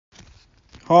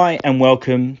Hi and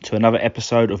welcome to another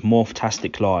episode of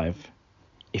Morphtastic Live.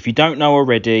 If you don't know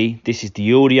already, this is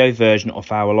the audio version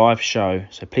of our live show,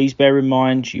 so please bear in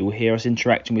mind you will hear us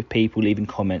interacting with people leaving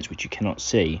comments which you cannot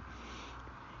see.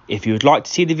 If you would like to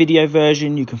see the video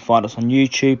version, you can find us on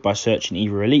YouTube by searching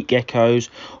either Elite Geckos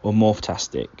or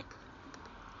Morphtastic.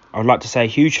 I would like to say a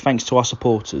huge thanks to our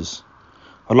supporters.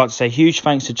 I'd like to say a huge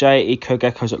thanks to Jay at Eco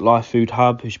Geckos at Live Food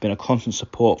Hub, who's been a constant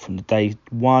support from the day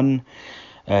one.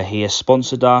 He has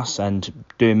sponsored us and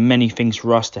doing many things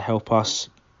for us to help us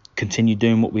continue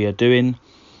doing what we are doing.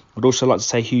 I'd also like to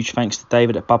say a huge thanks to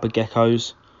David at Leopard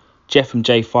Geckos. Jeff from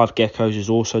J5 Geckos is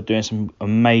also doing some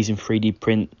amazing 3D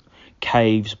print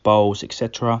caves, bowls,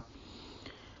 etc.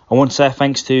 I want to say a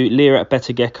thanks to Leah at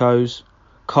Better Geckos,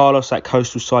 Carlos at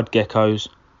Coastal Side Geckos,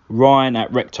 Ryan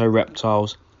at Recto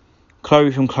Reptiles,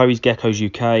 Chloe from Chloe's Geckos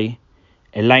UK,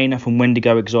 Elena from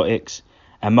Wendigo Exotics,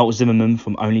 and Malt Zimmerman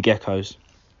from Only Geckos.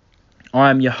 I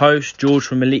am your host, George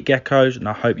from Elite Geckos, and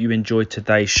I hope you enjoyed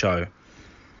today's show.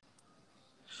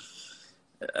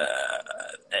 There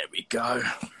we go.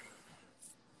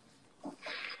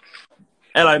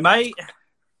 Hello, mate.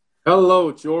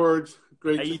 Hello, George.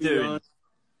 Great How to you be doing? on.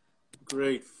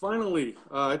 Great. Finally,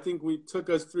 I think we took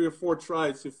us 3 or 4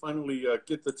 tries to finally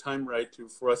get the time right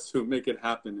for us to make it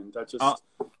happen, and that's just how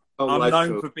I'm life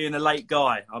known goes. for being a late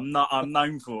guy. I'm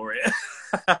known for it.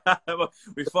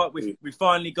 we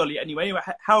finally got it. Anyway,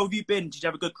 how have you been? Did you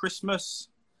have a good Christmas?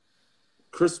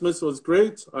 Christmas was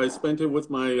great. I spent it with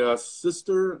my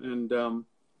sister, and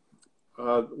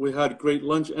we had great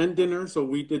lunch and dinner. So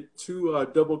we did 2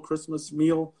 double Christmas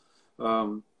meal.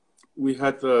 We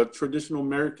had the traditional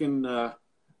American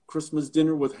Christmas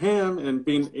dinner with ham, and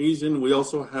being Asian, we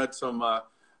also had some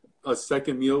a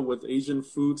second meal with Asian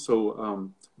food.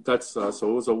 So so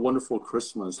it was a wonderful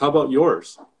Christmas. How about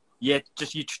yours? Yeah,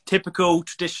 just your typical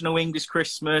traditional English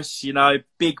Christmas. You know,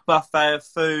 big buffet of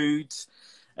food.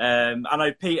 I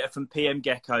know Peter from PM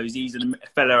Geckos. He's a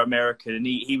fellow American, and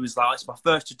he was like, "It's my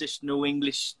first traditional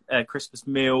English Christmas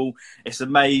meal. It's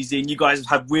amazing. You guys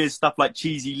have had weird stuff like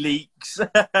cheesy leeks,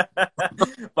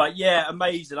 but yeah,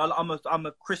 amazing. I'm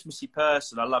a Christmassy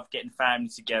person. I love getting family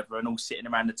together and all sitting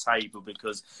around the table,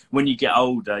 because when you get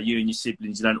older, you and your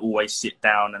siblings, you don't always sit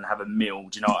down and have a meal.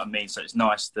 Do you know what I mean? So it's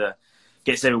nice to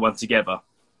get everyone together."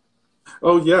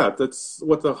 Oh, yeah, that's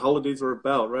what the holidays are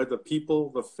about, right? The people,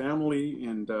 the family,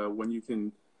 and when you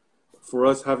can, for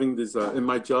us, having this, in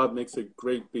my job makes it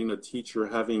great being a teacher,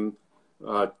 having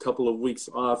a couple of weeks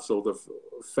off. So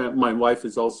my wife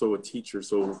is also a teacher.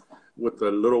 So with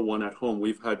the little one at home,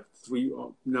 we've had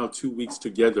 2 weeks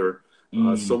together.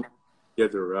 So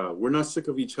together, we're not sick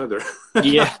of each other.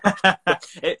 Yeah,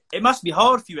 it must be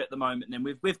hard for you at the moment then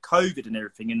with COVID and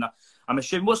everything. And I'm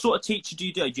assuming, what sort of teacher do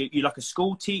you do? You like a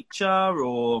school teacher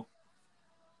or?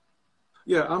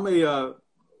 Yeah, I'm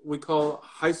we call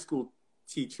high school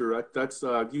teacher. That's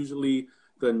usually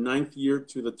the 9th year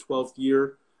to the 12th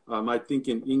year. I think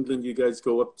in England, you guys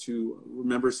go up to,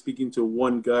 remember speaking to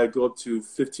one guy, go up to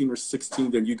 15 or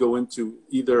 16, then you go into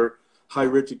either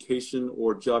higher education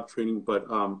or job training. But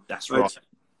That's right.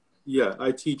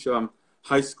 I teach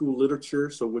high school literature,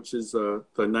 so which is the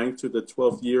 9th to the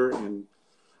 12th year, and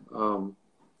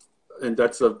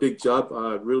that's a big job.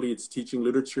 Really, it's teaching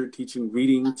literature, teaching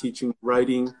reading, teaching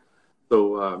writing.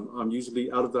 So I'm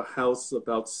usually out of the house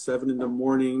about 7 in the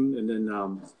morning, and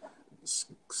then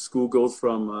school goes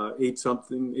from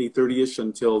 8:30ish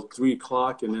until 3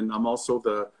 o'clock, and then I'm also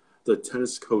the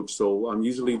tennis coach. So I'm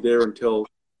usually there until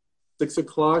 6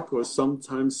 o'clock or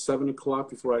sometimes 7 o'clock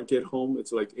before I get home.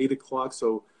 It's like 8 o'clock.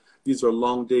 So these are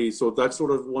long days. So that's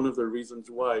sort of one of the reasons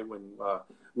why when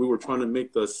we were trying to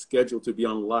make the schedule to be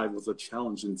on live was a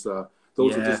challenge. And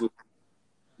those are just,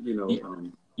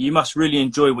 you must really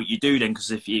enjoy what you do then,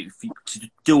 because if you to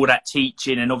do all that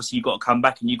teaching, and obviously you've got to come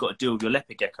back and you've got to deal with your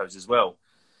leopard geckos as well.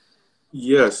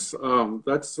 Yes.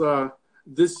 That's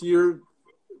this year,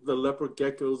 the leopard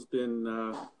gecko's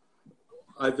been...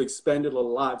 I've expanded a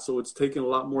lot, so it's taken a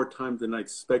lot more time than I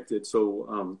expected.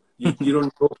 So you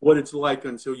don't know what it's like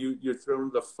until you're thrown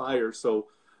in the fire. So,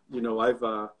 I've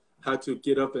had to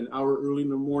get up an hour early in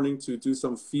the morning to do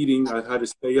some feeding. I've had to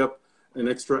stay up an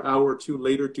extra hour or 2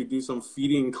 later to do some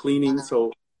feeding and cleaning.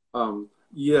 So, I'm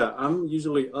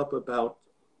usually up about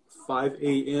 5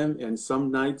 a.m. and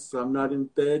some nights I'm not in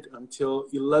bed until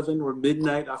 11 or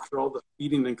midnight after all the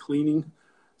feeding and cleaning.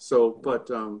 So,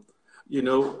 but...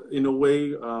 in a way,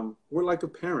 we're like a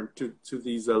parent to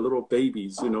these little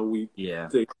babies.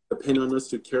 They depend on us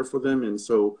to care for them. And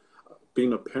so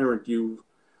being a parent,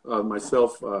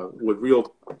 myself, with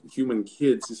real human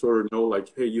kids, you sort of know, like,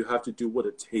 hey, you have to do what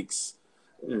it takes.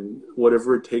 and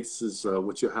whatever it takes is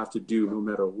what you have to do, no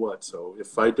matter what. So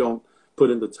if I don't put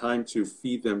in the time to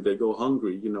feed them, they go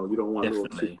hungry. You know, you don't want little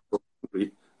kids to go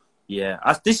hungry. Yeah,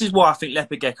 this is why I think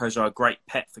leopard geckos are a great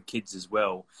pet for kids as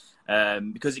well,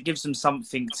 because it gives them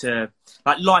something to,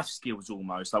 like life skills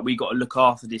almost. Like, we got to look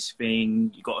after this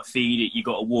thing, you got to feed it, you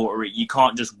got to water it, you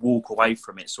can't just walk away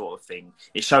from it, sort of thing.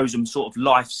 It shows them sort of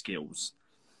life skills.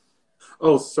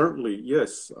 Oh, certainly,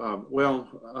 yes. When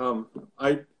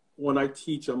I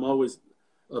teach, I'm always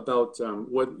about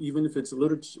even if it's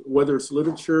literature, whether it's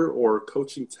literature or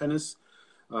coaching tennis.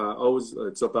 Always,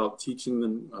 it's about teaching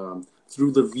them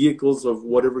through the vehicles of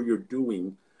whatever you're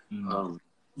doing.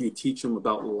 You teach them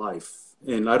about life.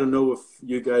 And I don't know if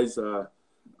you guys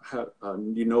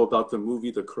you know about the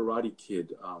movie The Karate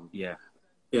Kid. Yeah.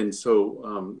 And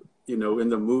so, you know, in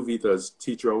the movie, the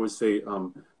teacher always say,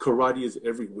 karate is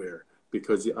everywhere,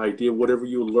 because the idea, whatever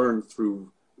you learn through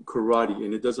karate,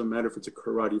 and it doesn't matter if it's a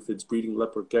karate, if it's breeding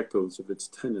leopard geckos, if it's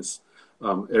tennis,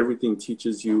 everything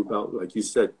teaches you about, like you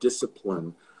said,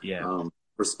 discipline,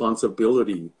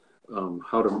 responsibility,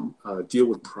 how to deal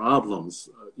with problems,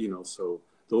 you know. So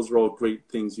those are all great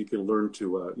things you can learn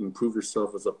to improve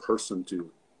yourself as a person, to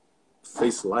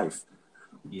face life.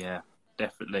 Yeah,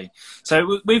 definitely.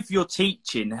 So with your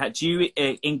teaching, do you,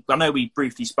 I know we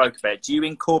briefly spoke about it, do you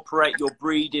incorporate your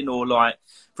breeding, or, like,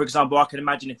 for example, I can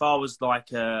imagine if I was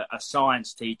like a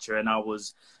science teacher and I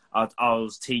was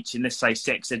teaching, let's say,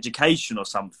 sex education or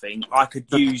something, I could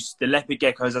use the leopard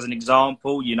geckos as an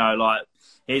example, you know, like,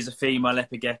 here's a female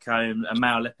leopard gecko and a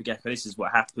male leopard gecko, this is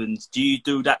what happens. Do you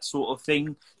do that sort of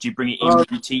thing? Do you bring it in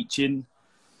with your teaching?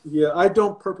 Yeah, I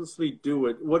don't purposely do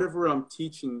it. Whatever I'm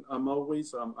teaching, I'm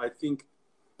always, I think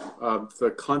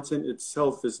the content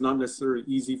itself is not necessarily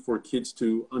easy for kids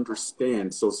to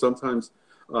understand. So sometimes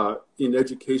in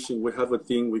education, we have a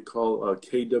thing we call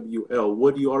KWL.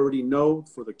 What do you already know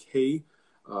for the K?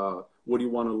 What do you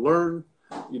want to learn?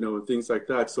 You know, and things like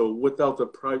that. So without the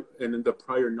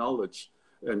prior knowledge.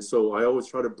 And so I always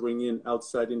try to bring in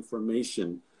outside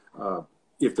information.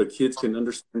 If the kids can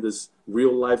understand this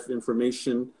real life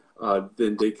information,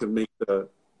 then they can make the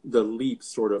leap,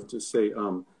 sort of, to say,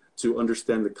 to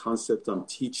understand the concept I'm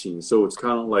teaching. So it's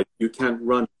kind of like, you can't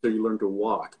run until you learn to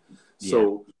walk. Yeah.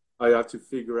 So I have to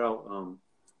figure out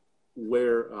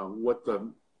what the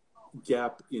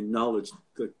gap in knowledge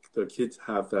the kids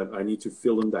have, that I need to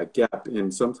fill in that gap.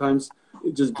 And sometimes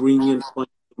just bring in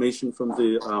information from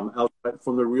the outside,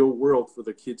 from the real world, for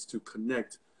the kids to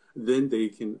connect. Then they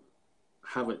can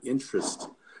have an interest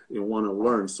and want to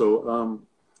learn. So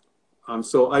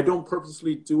so I don't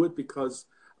purposely do it, because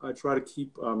I try to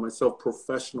keep myself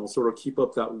professional, sort of keep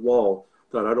up that wall,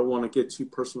 that I don't want to get too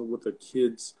personal with the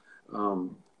kids.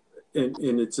 And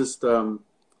it just,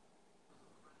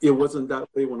 it wasn't that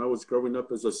way when I was growing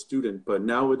up as a student, but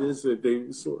now it is. If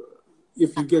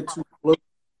you get too close,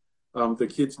 the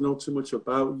kids know too much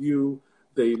about you.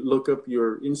 They look up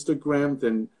your Instagram,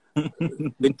 then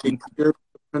they hear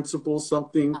the principal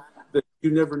something that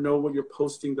you never know what you're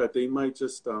posting, that they might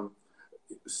just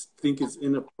think is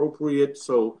inappropriate.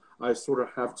 So I sort of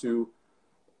have to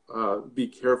be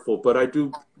careful. But I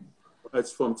do,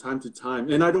 it's from time to time.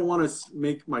 And I don't want to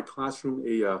make my classroom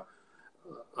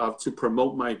to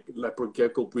promote my leopard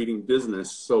gecko breeding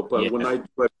business. So, but when I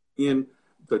bring in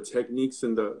the techniques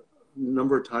and the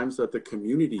number of times that the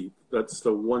community, that's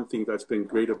the one thing that's been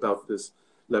great about this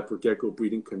leopard gecko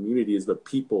breeding community, is the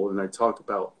people. And I talk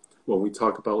about, when we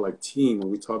talk about like team, when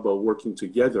we talk about working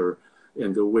together,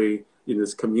 and the way in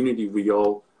this community we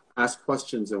all ask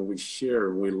questions and we share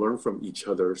and we learn from each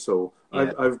other. So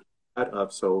I've that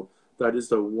up. So that is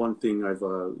the one thing I've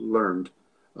learned,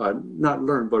 not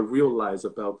learned, but realized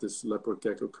about this leopard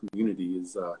gecko community,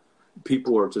 is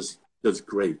people are just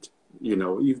great. You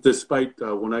know, despite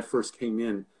when I first came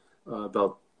in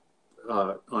about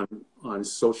on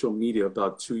social media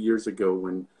about 2 years ago,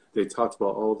 when they talked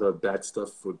about all the bad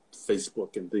stuff with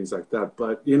Facebook and things like that.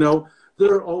 But, you know,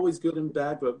 they're always good and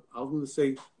bad, but I'm going to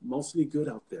say mostly good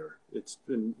out there. It's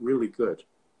been really good.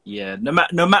 Yeah, no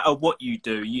matter what you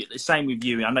do, the same with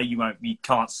you. I know you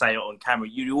can't say it on camera.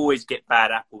 You always get bad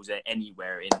apples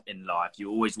anywhere in life. You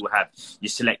always will have your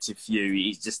selective few.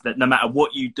 It's just that no matter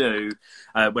what you do,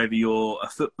 whether you're a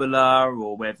footballer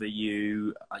or whether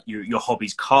your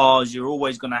hobby's cars, you're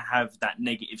always going to have that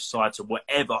negative side to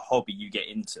whatever hobby you get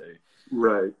into.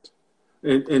 Right,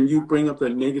 and you bring up the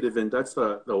negative, and that's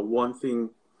the one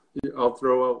thing I'll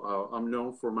throw out. I'm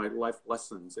known for my life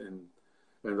lessons, and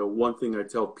the one thing I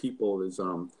tell people is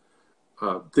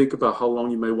think about how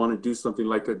long you may want to do something,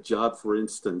 like a job, for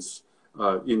instance.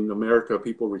 In America,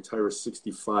 people retire at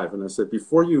 65. And I said,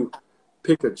 before you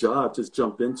pick a job, just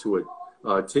jump into it.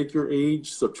 Take your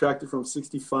age, subtract it from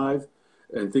 65,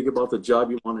 and think about the job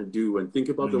you want to do, and think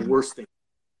about the worst thing.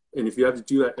 And if you have to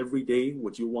do that every day,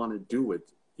 would you want to do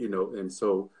it? You know, and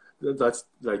so that's,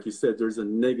 like you said, there's a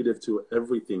negative to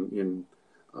everything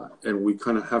and we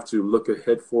kind of have to look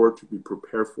ahead for it, to be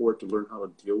prepared for it, to learn how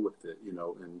to deal with it, you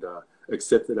know, and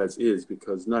accept it as is,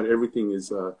 because not everything is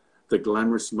the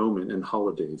glamorous moment in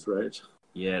holidays, right?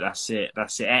 Yeah, that's it.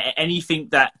 That's it. Anything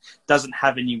that doesn't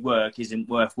have any work isn't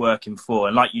worth working for.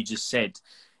 And like you just said,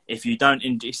 if you don't,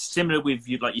 it's similar with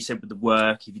you, like you said, with the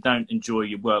work. If you don't enjoy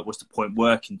your work, what's the point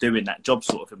working, doing that job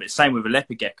sort of thing? But same with the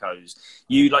leopard geckos.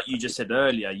 You, like you just said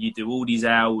earlier, you do all these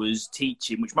hours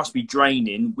teaching, which must be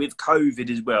draining with COVID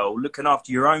as well, looking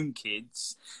after your own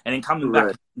kids and then coming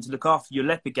back to look after your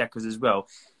leopard geckos as well.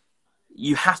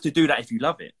 You have to do that if you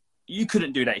love it. You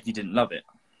couldn't do that if you didn't love it.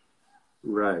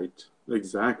 Right.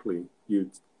 Exactly. You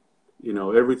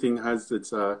know, everything has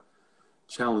its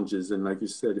challenges, and like you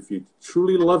said, if you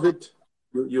truly love it,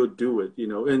 you'll do it. You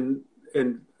know,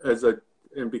 and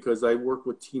because I work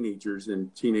with teenagers,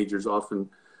 and teenagers often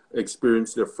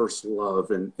experience their first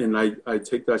love, and I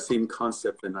take that same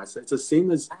concept and I say it's the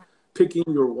same as picking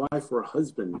your wife or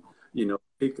husband. You know,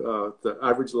 take the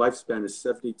average lifespan is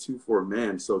 72 for a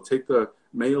man, so take the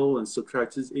male and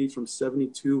subtract his age from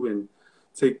 72, and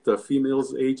take the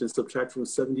female's age and subtract from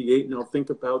 78. Now think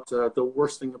about the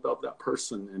worst thing about that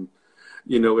person, and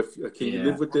you know, if can you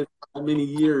live with it for how many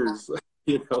years?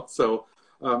 You know, so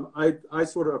I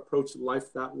sort of approach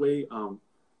life that way.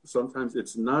 Sometimes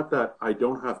it's not that I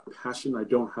don't have passion, I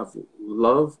don't have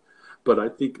love, but I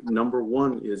think number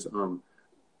one is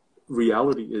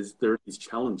reality is there are these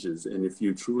challenges, and if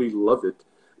you truly love it,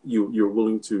 you're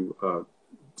willing to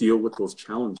deal with those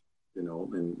challenges, you know,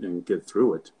 and get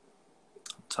through it.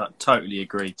 Totally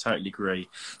agree.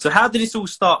 So how did this all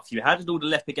start for you? How did all the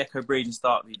leopard gecko breeding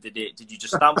start for you? Did you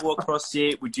just stumble across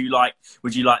it? Would you like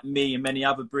me and many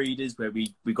other breeders where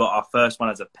we got our first one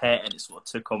as a pet and it sort of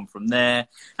took on from there?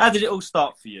 How did it all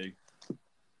start for you?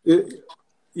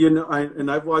 You know,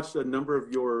 I've watched a number of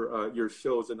your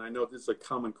shows, and I know this is a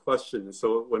common question. And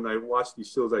so when I watch these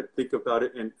shows, I think about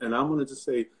it, and I'm going to just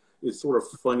say it's sort of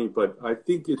funny, but I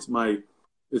think it's my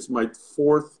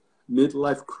fourth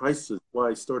midlife crisis why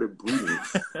I started breeding.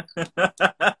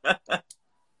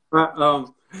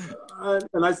 And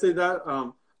I say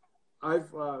that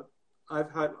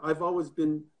I've always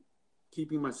been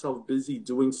keeping myself busy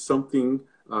doing something.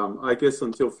 I guess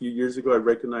until a few years ago, I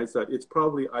recognized that it's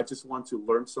probably I just want to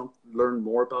learn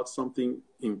more about something,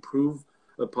 improve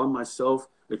upon myself,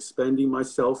 expanding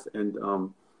myself, and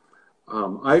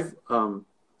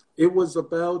it was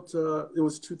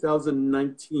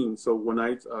 2019. So when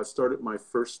I started my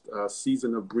first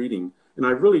season of breeding, and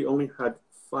I really only had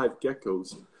 5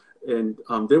 geckos, and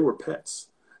they were pets.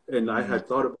 And I had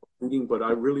thought about breeding, but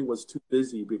I really was too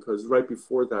busy because right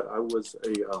before that, I was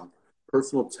a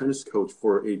personal tennis coach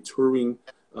for a touring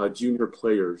junior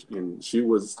player, and she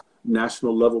was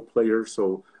national level player,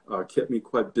 so kept me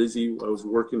quite busy. I was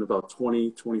working about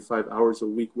 25 hours a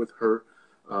week with her.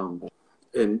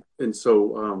 And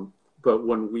so, but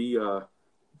when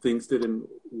things didn't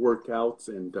work out,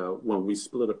 and when we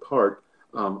split apart,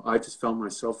 I just found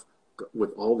myself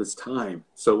with all this time.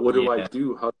 So what do I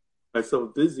do? How am I so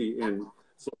busy? And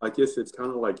so I guess it's kind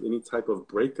of like any type of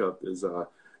breakup is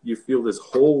you feel this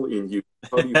hole in you.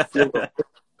 How do you feel?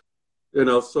 You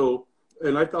know, so,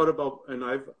 and I thought about, and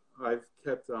I've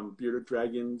kept bearded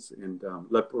dragons and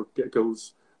leopard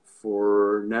geckos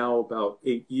for now about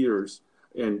 8 years.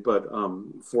 But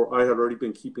I had already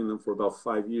been keeping them for about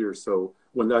 5 years. So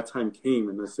when that time came,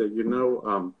 and I said,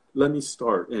 let me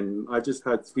start. And I just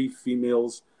had 3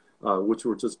 females, which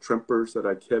were just trempers that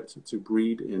I kept to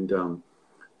breed. And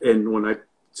when I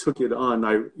took it on,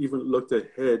 I even looked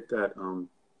ahead that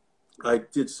I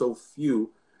did so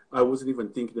few, I wasn't even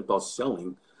thinking about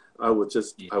selling. I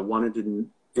wanted to.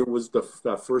 It was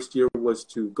that first year was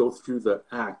to go through the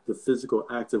physical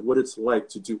act of what it's like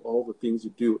to do all the things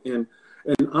you do. And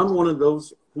I'm one of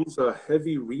those who's a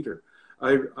heavy reader.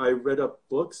 I read up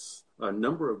books, a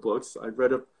number of books. I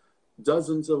read up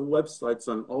dozens of websites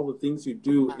on all the things you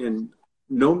do. And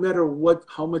no matter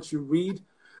how much you read,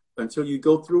 until you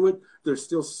go through it, there's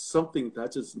still something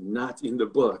that's just not in the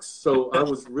books. So I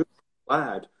was really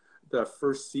glad that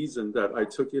first season that I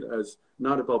took it as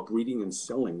not about breeding and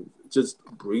selling, just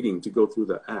breeding to go through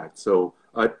the act. So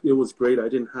it was great. I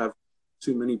didn't have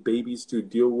too many babies to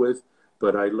deal with,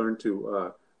 but I learned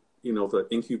to, the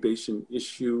incubation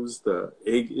issues, the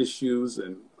egg issues,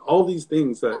 and all these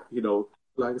things that,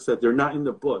 like I said, they're not in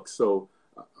the book. So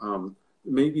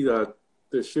maybe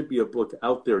there should be a book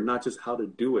out there, not just how to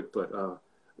do it, but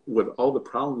with all the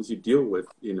problems you deal with,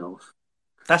 you know.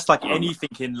 That's like anything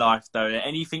in life, though.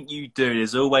 Anything you do,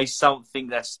 there's always something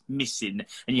that's missing,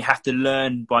 and you have to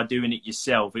learn by doing it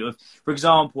yourself. For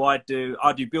example, I do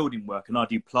building work, and I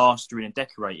do plastering and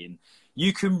decorating.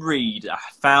 You can read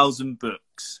 1,000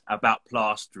 books about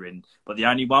plastering, but the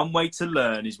only one way to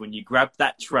learn is when you grab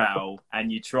that trowel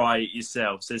and you try it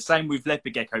yourself. So the same with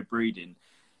leopard gecko breeding.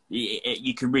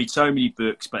 You can read so many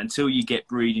books, but until you get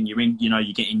breeding, you're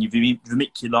getting your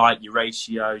vermiculite, your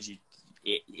ratios,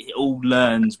 it all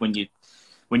learns when you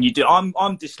do. I'm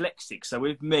dyslexic, so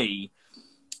with me,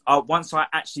 once I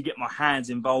actually get my hands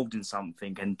involved in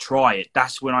something and try it,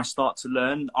 that's when I start to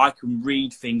learn. I can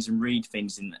read things,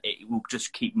 and it will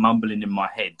just keep mumbling in my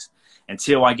head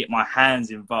until I get my hands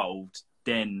involved.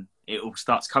 Then it all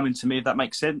starts coming to me. If that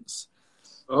makes sense.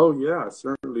 Oh yeah,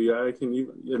 certainly. I can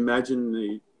even imagine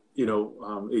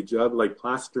a job like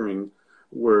plastering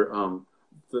where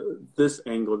this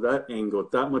angle,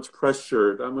 that much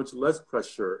pressure, that much less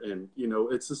pressure. And,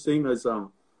 it's the same as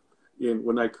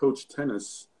when I coach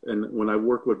tennis and when I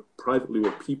work privately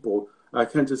with people, I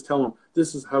can't just tell them,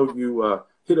 this is how you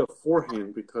hit a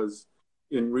forehand, because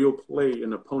in real play,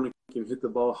 an opponent can hit the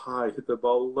ball high, hit the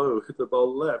ball low, hit the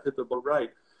ball left, hit the ball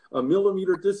right, a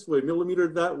millimeter this way, millimeter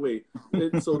that way.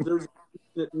 And so there's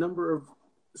a number of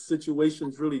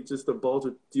situations, really just a ball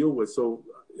to deal with. So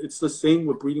it's the same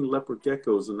with breeding leopard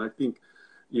geckos. And I think,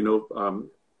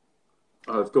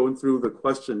 going through the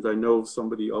questions, I know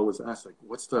somebody always asks, like,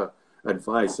 what's the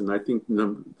advice? And I think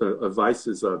the advice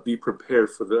is be prepared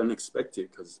for the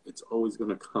unexpected, because it's always going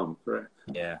to come, right?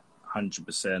 Yeah,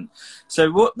 100%.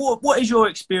 So what has your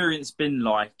experience been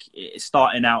like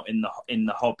starting out in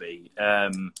the hobby?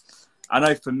 I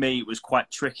know for me it was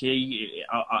quite tricky.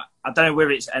 I don't know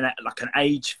whether it's like an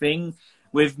age thing.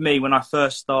 With me, when I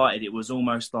first started, it was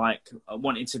almost like I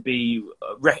wanted to be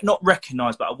not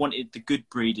recognised, but I wanted the good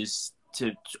breeders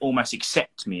to almost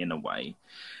accept me in a way.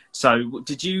 So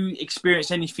did you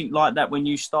experience anything like that when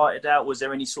you started out? Was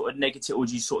there any sort of negative, or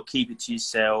did you sort of keep it to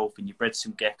yourself and you bred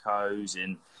some geckos?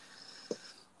 And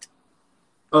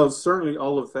certainly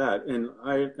all of that. And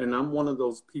I'm one of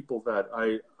those people that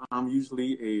I'm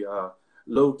usually a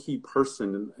low-key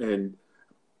person, and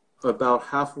about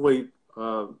halfway,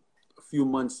 a few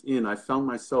months in, I found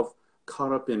myself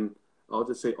caught up in, I'll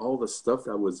just say, all the stuff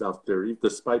that was out there,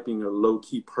 despite being a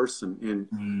low-key person. And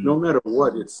no matter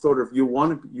what, it's sort of, you're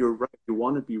right, you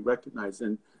want to be recognized.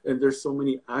 And there's so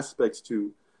many aspects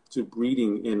to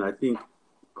breeding. And I think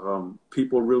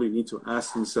people really need to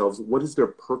ask themselves, what is their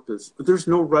purpose? There's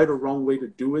no right or wrong way to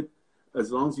do it,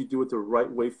 as long as you do it the right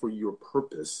way for your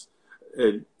purpose.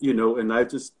 And, and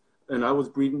I was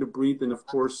breeding to breed. And of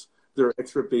course, there are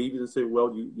extra babies and say,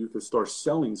 well, you could start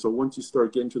selling. So once you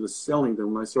start getting to the selling,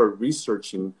 then when I started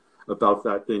researching about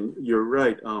that, then you're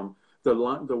right.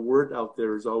 The word out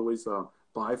there is always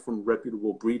buy from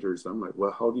reputable breeders. I'm like,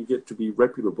 well, how do you get to be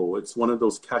reputable? It's one of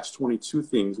those catch-22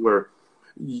 things where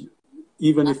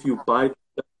even if you buy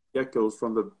geckos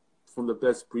from the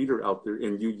best breeder out there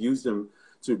and you use them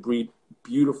to breed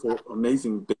beautiful,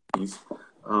 amazing babies,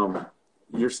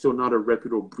 you're still not a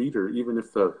reputable breeder, even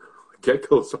if the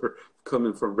geckos are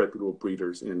coming from reputable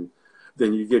breeders. And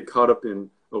then you get caught up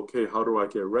in, okay, how do I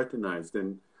get recognized?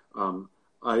 And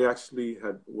I actually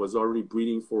was already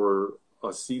breeding for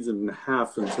a season and a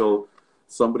half until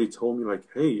somebody told me, like,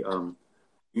 hey,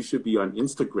 you should be on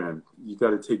Instagram. You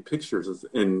got to take pictures.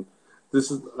 And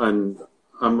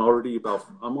I'm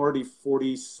already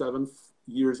 47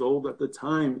 years old at the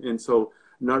time, and so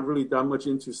not really that much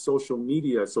into social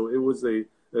media. So it was a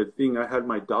thing. I had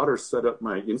my daughter set up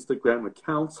my Instagram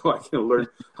account so I can learn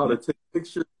how to take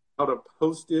pictures, how to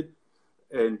post it.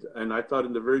 And I thought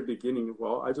in the very beginning,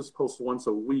 well, I just post once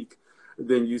a week.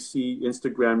 Then you see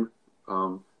Instagram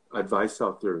advice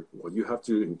out there. Well, you have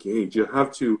to engage. You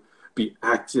have to be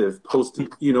active, posting.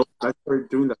 I started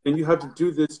doing that. And you have to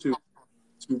do this to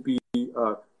be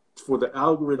for the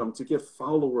algorithm, to get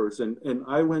followers. And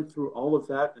I went through all of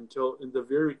that until in the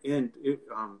very end,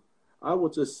 I will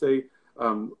just say,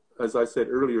 as I said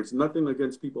earlier, it's nothing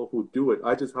against people who do it.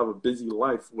 I just have a busy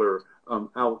life where I'm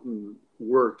out and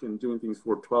work and doing things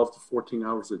for 12 to 14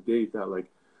 hours a day, that, like,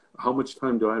 how much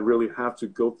time do I really have to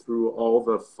go through all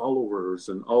the followers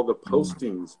and all the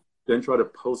postings, then try to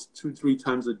post 2-3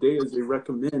 times a day as they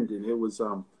recommend? And it was,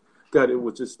 it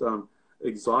was just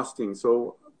exhausting.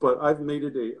 So, but I've made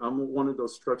it I'm one of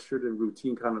those structured and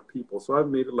routine kind of people. So I've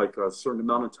made it like a certain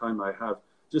amount of time I have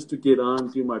just to get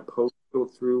on, do my post, go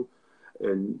through.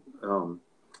 And and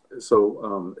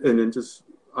then just,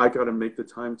 I got to make the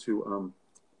time to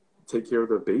take care of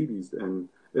the babies. And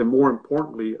and more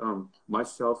importantly,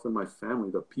 myself and my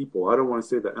family, the people. I don't want to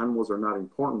say the animals are not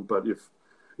important, but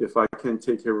if I can't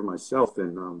take care of myself,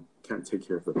 then can't take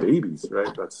care of the babies,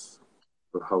 right? That's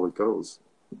how it goes.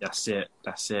 That's it.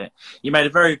 That's it. You made a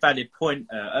very valid point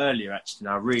earlier, actually,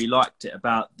 and I really liked it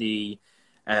about the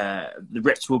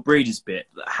reputable breeders bit.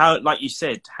 How, like you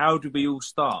said, how do we all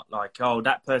start? Like, oh,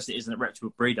 that person isn't a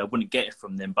reputable breeder. I wouldn't get it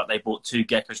from them, but they bought 2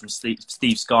 geckos from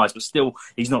Steve Skies, but still,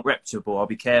 he's not reputable. I'll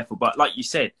be careful. But like you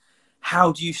said,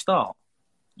 how do you start?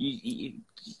 We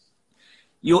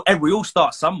all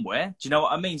start somewhere. Do you know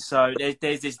what I mean? So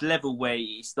there's this level where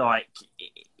it's like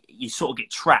you sort of get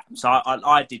trapped. So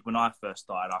I did when I first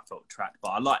started. I felt trapped, but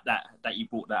I like that you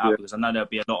brought that up, because I know there'll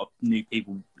be a lot of new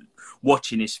people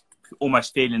watching this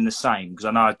almost feeling the same, because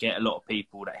I know I get a lot of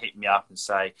people that hit me up and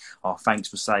say, oh, thanks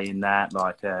for saying that,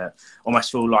 like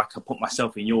almost feel like I put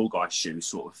myself in your guys' shoes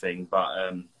sort of thing.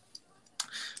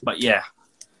 But yeah.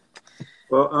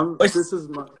 Well, this is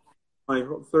my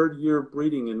 3rd year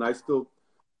breeding, and I still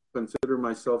consider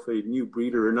myself a new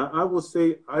breeder. And I will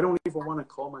say, I don't even want to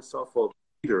call myself a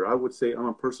breeder. I would say I'm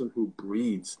a person who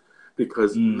breeds,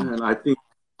 because man, I think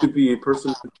to be a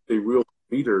person, a real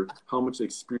breeder, how much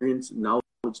experience, knowledge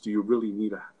do you really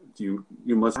need? You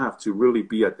must have to really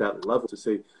be at that level to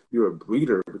say you're a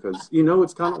breeder, because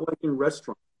it's kind of like in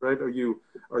restaurants, right? Are you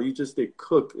just a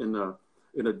cook in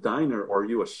a diner, or are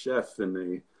you a chef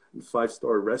in a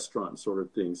 5-star restaurant sort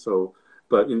of thing? So,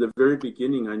 but in the very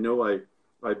beginning, I know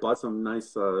I bought some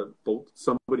nice bolt.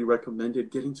 Somebody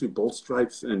recommended getting to bolt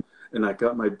stripes, and I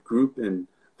got my group, and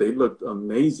they looked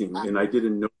amazing. And I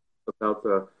didn't know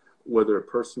about whether a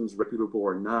person's reputable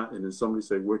or not. And then somebody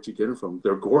said, "Where'd you get them from?"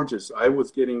 They're gorgeous. I was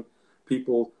getting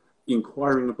people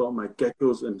inquiring about my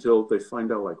geckos until they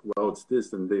find out, like, well, it's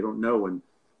this, and they don't know. And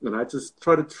I just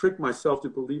try to trick myself to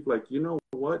believe, like, you know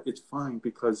what, it's fine,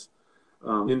 because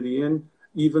in the end,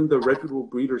 even the reputable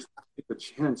breeders take a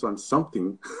chance on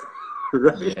something.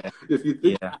 Right? Yeah. If you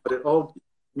think about it, all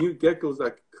new geckos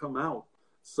that come out,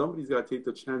 somebody's got to take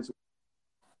the chance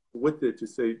with it to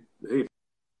say, hey,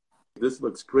 this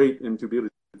looks great, and to be able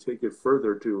to take it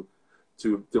further to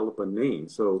develop a name.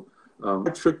 So I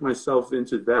tricked myself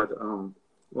into that.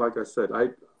 Like I said,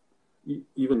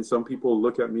 even some people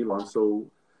look at me like, so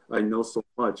I know so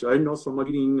much. I know so much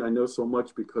eating. I know so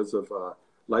much because of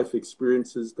life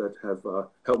experiences that have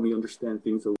helped me understand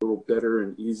things a little better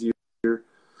and easier.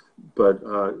 But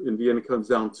in the end, it comes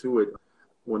down to it.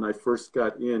 When I first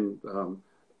got in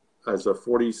as a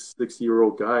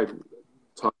 46-year-old guy,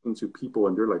 talking to people,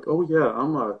 and they're like, oh, yeah,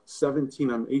 I'm 17,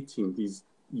 I'm 18. These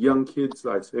young kids,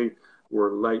 I'd say,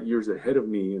 were light years ahead of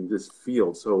me in this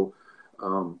field. So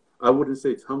I wouldn't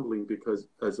say it's humbling, because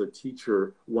as a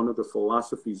teacher, one of the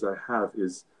philosophies I have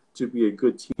is to be a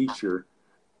good teacher,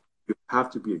 you have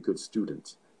to be a good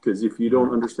student. Because if you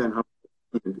don't understand how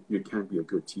to student, you can't be a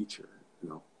good teacher,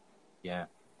 Yeah.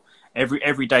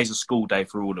 Every day's a school day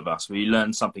for all of us. We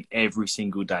learn something every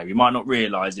single day. We might not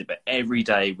realise it, but every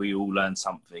day we all learn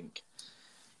something.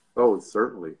 Oh,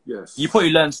 certainly, yes. You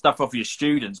probably learn stuff off your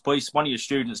students. Probably one of your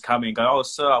students come in and go, oh,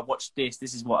 sir, I watched this.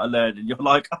 This is what I learned. And you're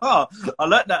like, oh, I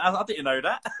learned that. I didn't know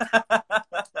that.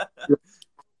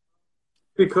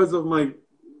 Because of my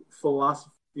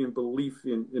philosophy and belief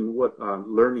in what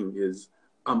learning is,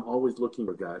 I'm always looking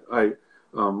for that.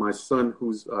 My son,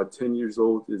 who's 10 years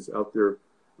old, is out there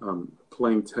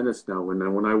playing tennis now.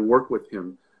 And when I work with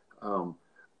him,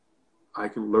 I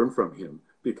can learn from him,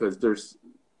 because there's,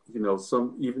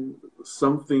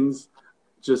 some things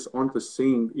just aren't the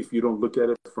same if you don't look at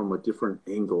it from a different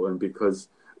angle. And because,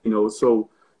 so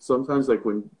sometimes, like,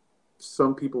 when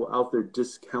some people out there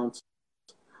discount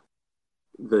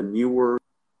the newer,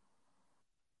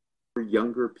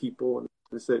 younger people, and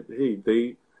I said, hey,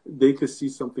 they could see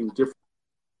something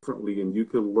differently, and you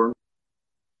could learn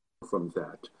from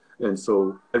that. And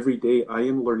so every day I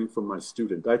am learning from my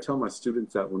student. I tell my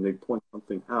students that when they point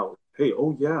something out, hey,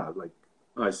 oh yeah, like,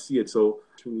 I see it. So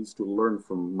she needs to learn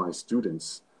from my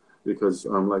students, because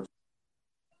I'm like,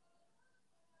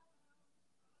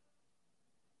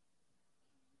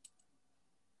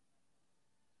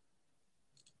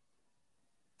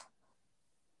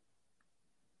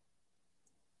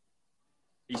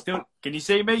 Can you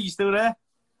see me? You still there?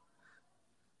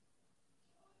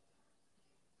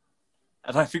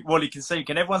 I don't think Wally can see.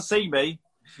 Can everyone see me?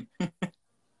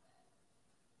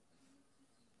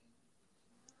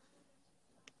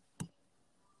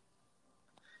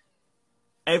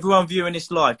 Everyone viewing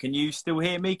this live, can you still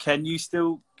hear me? Can you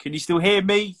still hear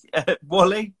me,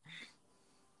 Wally?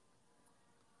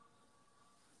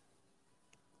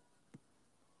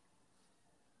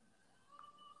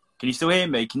 Can you still hear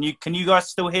me? Can you guys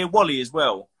still hear Wally as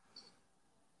well?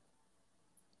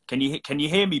 Can you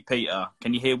hear me, Peter?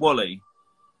 Can you hear Wally?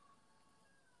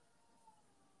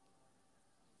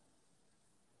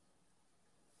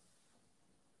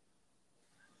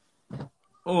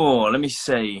 Oh, let me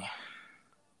see.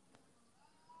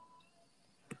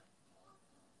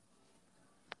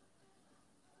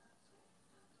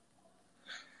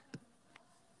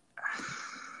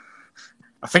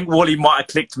 I think Wally might have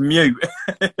clicked mute.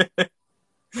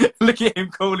 Look at him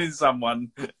calling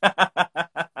someone.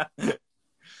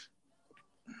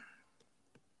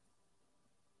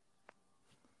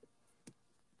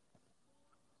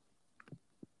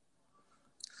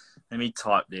 Let me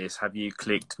type this. Have you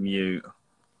clicked mute,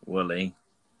 Wally?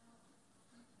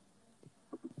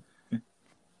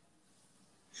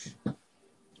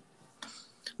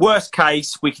 Worst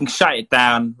case, we can shut it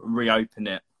down and reopen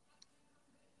it.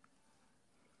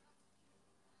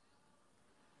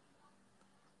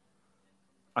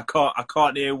 I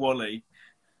can't hear Wally.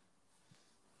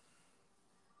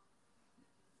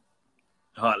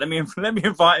 All right, let me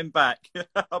invite him back.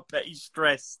 I bet he's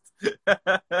stressed.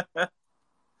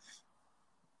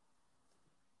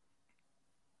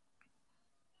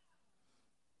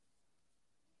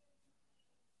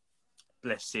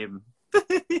 Bless him.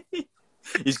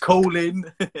 He's calling.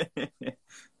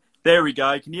 There we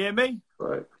go. Can you hear me?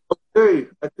 Right. Okay.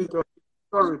 I think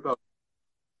sorry about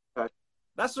that.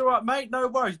 That's all right, mate. No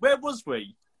worries. Where was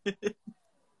we?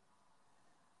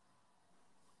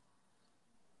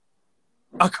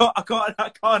 I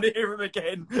can't hear him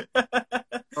again.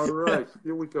 All right.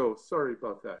 Here we go. Sorry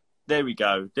about that. There we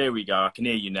go. I can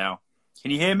hear you now.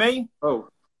 Can you hear me? Oh.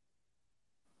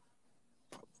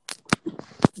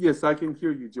 Yes, I can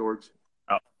hear you, George.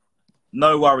 Oh.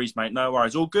 No worries, mate. No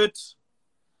worries. All good?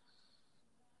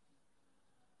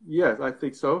 Yes, I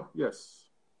think so. Yes.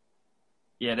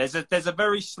 Yeah, there's a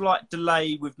very slight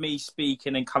delay with me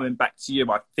speaking and coming back to you,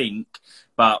 I think,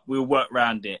 but we'll work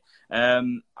around it. I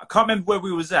can't remember where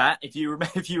we was at. If you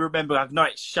remember, I know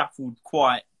it shuffled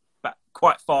quite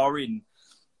far in.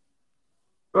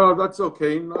 Oh, that's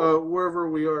okay. Wherever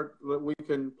we are, we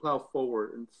can plow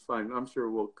forward and it's fine. I'm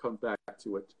sure we'll come back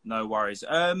to it. No worries.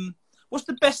 What's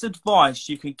the best advice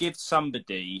you can give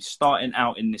somebody starting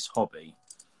out in this hobby?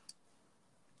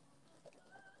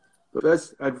 The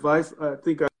best advice I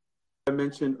think I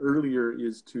mentioned earlier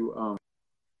is to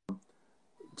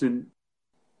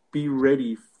be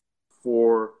ready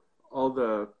for all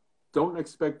the. Don't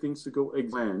expect things to go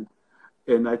planned,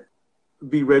 and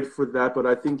be ready for that. But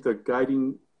I think the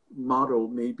guiding motto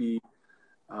may be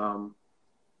know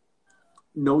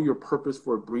your purpose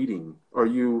for breeding.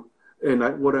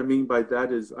 What I mean by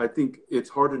that is I think it's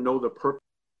hard to know the purpose.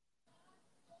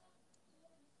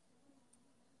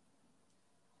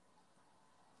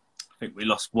 I think we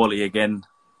lost Wally again.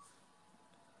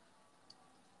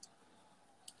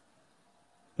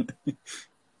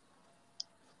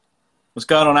 What's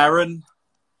going on, Aaron?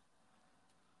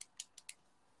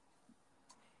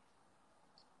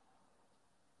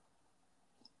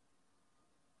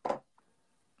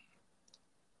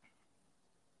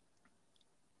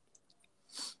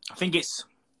 I think it's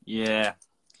a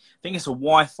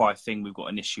Wi-Fi thing we've got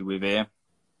an issue with here.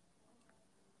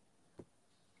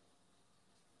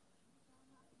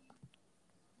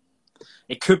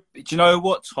 It could, do you know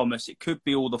what, Thomas? It could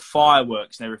be all the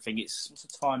fireworks and everything. What's the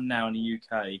time now in the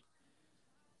UK?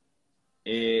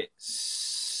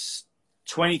 It's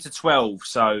 20 to 12.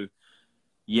 So,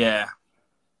 yeah.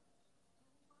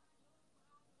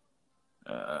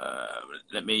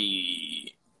 Let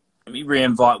me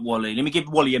re-invite Wally. Let me give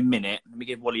Wally a minute.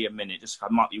 Just it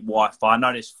might be Wi-Fi. I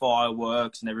know there's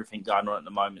fireworks and everything going on at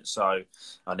the moment. So,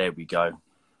 there we go.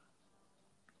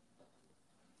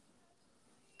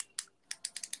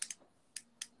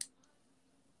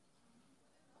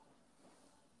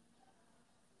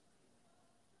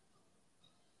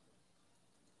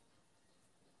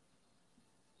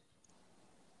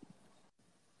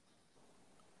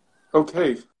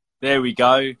 Okay. There we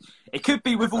go. It could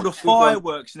be with all the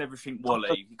fireworks and everything,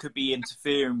 Wally. It could be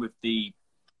interfering with the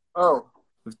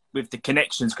with the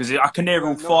connections because I can hear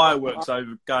all fireworks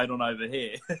going on over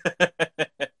here.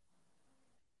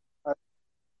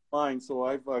 Mine, so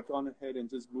I've gone ahead and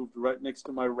just moved right next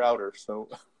to my router. So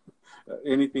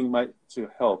anything might to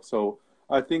help. So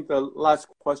I think the last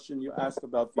question you asked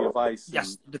about the advice.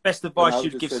 Yes, the best advice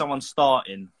you'd give someone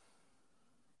starting.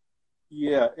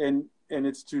 Yeah, and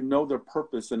it's to know their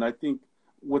purpose. And I think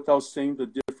without saying the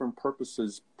different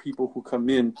purposes, people who come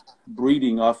in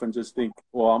breeding often just think,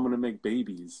 well, I'm going to make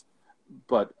babies.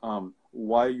 But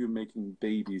why are you making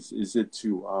babies? Is it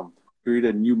to create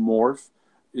a new morph?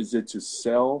 Is it to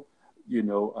sell?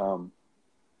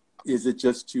 Is it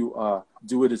just to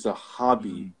do it as a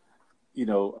hobby? you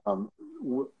know,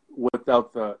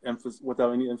 without the emphasis,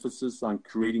 without any emphasis on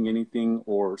creating anything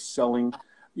or selling,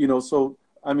 you know. So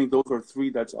I mean, those are three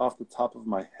that's off the top of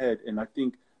my head, and I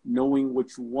think knowing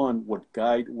which one would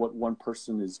guide what one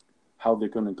person is, how they're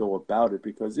going to go about it.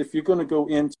 Because if you're going to go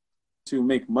in to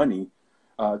make money,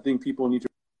 I think people need to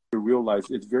realize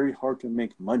it's very hard to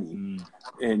make money,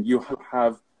 and you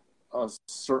have a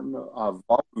certain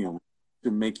volume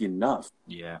to make enough.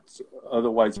 Yeah. So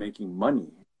otherwise, making money,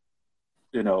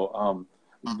 you know,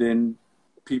 then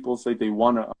people say they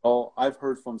want to. Oh, I've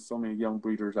heard from so many young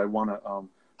breeders, I want to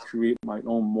create my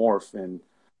own morph, and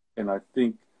I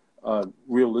think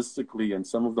realistically, and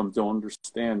some of them don't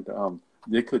understand.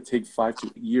 They could take 5 to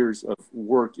 8 years of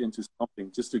work into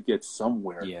something just to get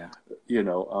somewhere. Yeah. You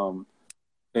know,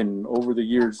 and over the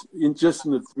years, in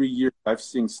the 3 years, I've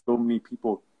seen so many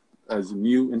people as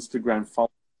new Instagram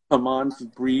followers come on to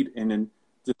breed and then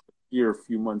disappear a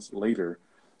few months later.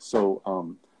 So,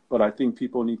 but I think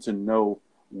people need to know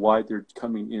why they're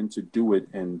coming in to do it,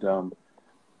 and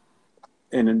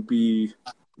then be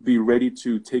ready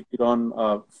to take it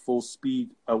on full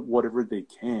speed, whatever they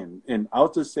can. And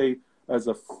I'll just say,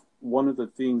 one of the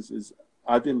things is,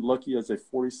 I've been lucky as a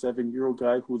 47-year-old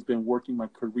guy who's been working my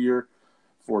career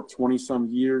for 20 some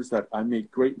years, that I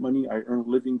make great money. I earn a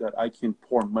living that I can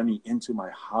pour money into my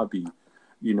hobby.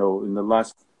 You know,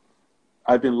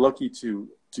 I've been lucky to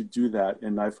do that.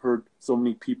 And I've heard so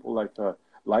many people like,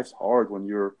 life's hard when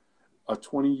you're a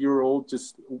 20-year-old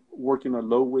just working a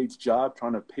low-wage job,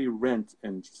 trying to pay rent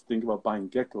and just think about buying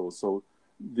geckos. So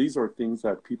these are things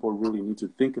that people really need to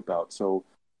think about. So,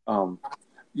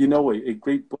 you know, a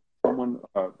great book,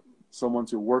 someone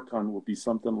to work on would be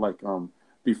something like,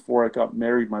 before I got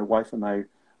married, my wife and I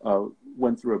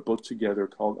went through a book together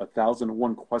called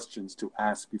 1,001 Questions to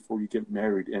Ask Before You Get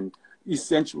Married. And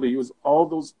essentially, it was all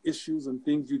those issues and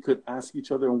things you could ask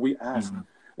each other, and we asked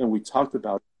and we talked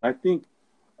about it. I think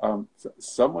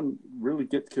someone really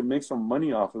can make some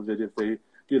money off of it if they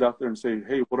get out there and say,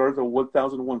 hey, what are the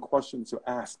 1,001 questions to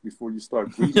ask before you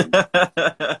start breeding?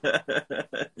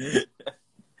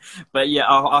 But yeah,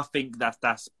 I think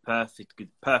that's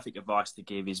perfect advice to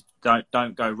give. Is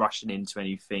don't go rushing into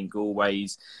anything.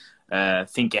 Always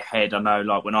think ahead. I know,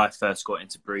 like when I first got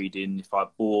into breeding, if I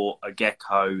bought a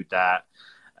gecko that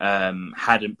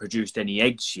hadn't produced any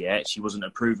eggs yet, she wasn't a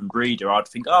proven breeder, I'd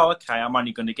think, oh, okay, I'm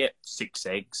only going to get 6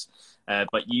 eggs.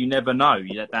 But you never know.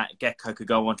 That gecko could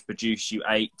go on to produce you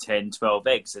 8, 10, 12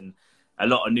 eggs. And a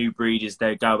lot of new breeders,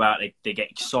 they go out, they get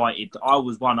excited. I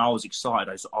was excited.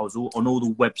 I was on all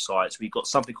the websites. We've got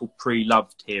something called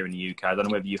Pre-Loved here in the UK. I don't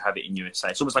know whether you have it in USA.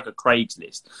 It's almost like a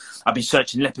Craigslist. I've been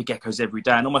searching leopard geckos every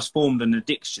day and almost formed an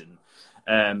addiction.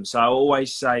 So I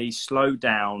always say, slow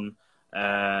down,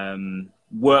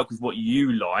 work with what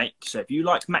you like. So if you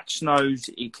like Max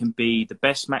Snows, it can be the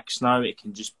best Max Snow. It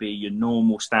can just be your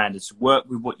normal standards. Work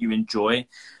with what you enjoy.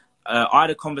 I had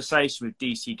a conversation with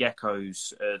DC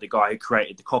Geckos, the guy who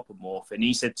created the copper morph, and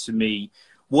he said to me,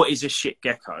 what is a shit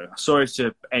gecko? Sorry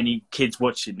to any kids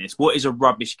watching this. What is a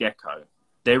rubbish gecko?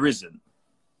 There isn't.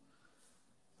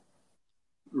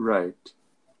 Right.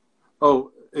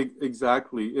 Oh,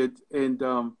 exactly. And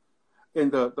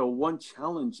the one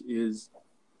challenge is,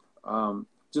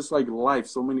 just like life,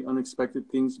 so many unexpected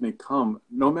things may come.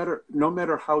 No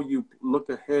matter how you look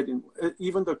ahead, and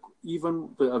even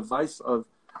the advice of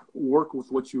work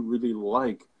with what you really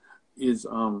like is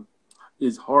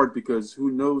hard, because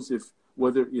who knows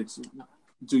whether it's,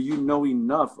 do you know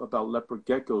enough about leopard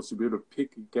geckos to be able to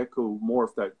pick a gecko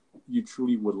morph that you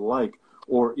truly would like,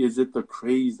 or is it the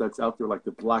craze that's out there, like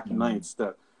the black knights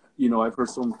that, you know, I've heard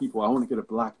so many people, I want to get a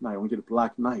black knight, I want to get a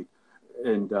black knight,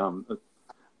 and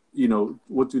you know,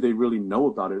 what do they really know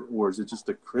about it, or is it just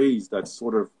a craze that's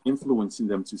sort of influencing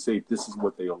them to say this is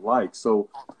what they like? So,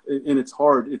 and it's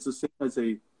hard. It's the same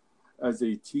as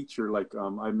a teacher. Like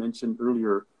I mentioned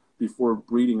earlier, before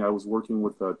breeding, I was working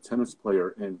with a tennis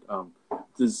player, and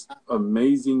this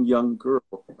amazing young girl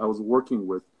I was working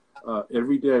with.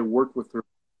 Every day I worked with her,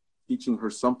 teaching her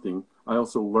something. I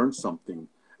also learned something,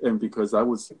 and because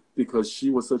she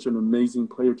was such an amazing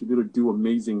player to be able to do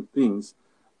amazing things.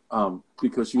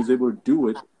 Because she was able to do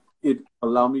it, it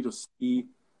allowed me to see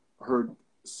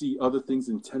other things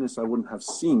in tennis I wouldn't have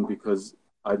seen, because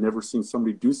I'd never seen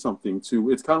somebody do something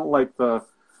to. It's kind of like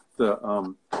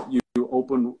you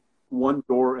open one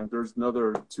door and there's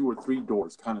another 2 or 3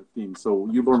 doors kind of thing. So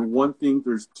you learn one thing,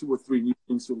 there's 2 or 3 new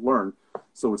things to learn.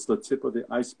 So it's the tip of the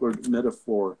iceberg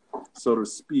metaphor, so to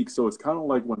speak. So it's kind of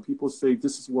like when people say,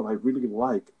 this is what I really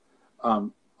like.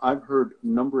 I've heard a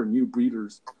number of new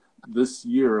breeders this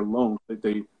year alone that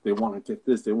they want to get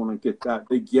this, they want to get that.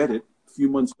 They get it. A few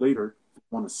months later,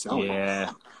 want to sell Yeah.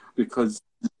 it because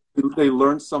they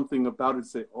learn something about it and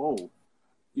say, oh,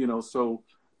 so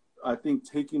I think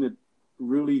taking it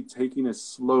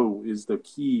slow is the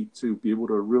key to be able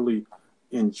to really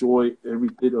enjoy every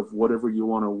bit of whatever you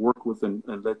want to work with and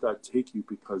let that take you,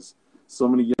 because so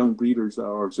many young breeders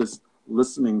are just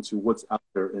listening to what's out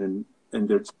there and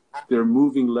they're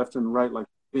moving left and right like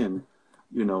in,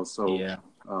 so Yeah.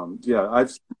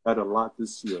 I've seen that a lot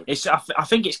this year. I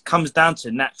think it comes down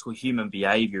to natural human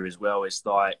behavior as well. It's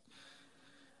like,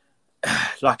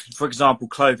 for example,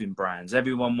 clothing brands.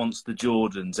 Everyone wants the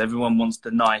Jordans, everyone wants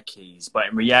the Nikes, but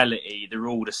in reality, they're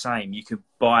all the same. You could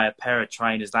buy a pair of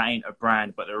trainers that ain't a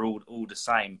brand, but they're all the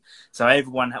same. So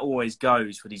everyone always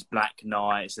goes for these black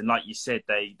Nikes, and like you said,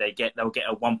 they'll get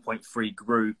a 1.3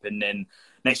 group, and then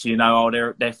next thing you know,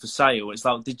 they're for sale. It's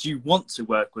like, did you want to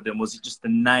work with them? Was it just the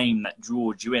name that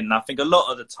drew you in? And I think a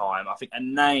lot of the time, a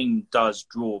name does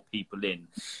draw people in.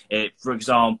 For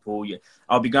example,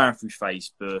 I'll be going through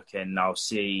Facebook and I'll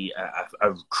see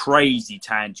a crazy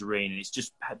tangerine, and it's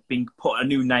just been put a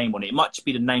new name on it. It might just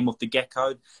be the name of the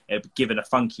gecko, given a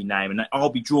funky name, and I'll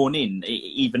be drawn in.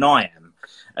 Even I am.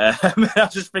 I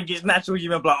just think it's natural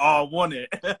human, like, oh, I want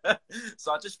it.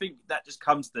 So I just think that just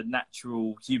comes to the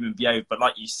natural human behavior. But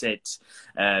like you said,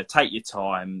 take your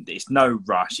time. It's no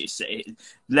rush.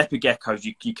 Leopard geckos,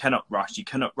 you cannot rush. You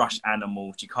cannot rush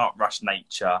animals. You can't rush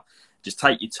nature. Just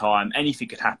take your time. Anything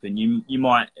could happen. You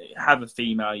might have a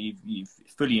female, you've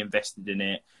fully invested in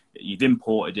it, you've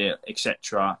imported it,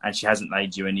 etc., and she hasn't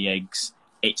laid you any eggs.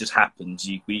 It just happens.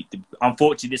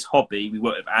 Unfortunately, this hobby, we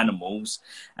work with animals,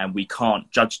 and we can't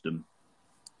judge them.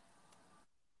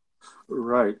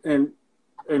 Right, and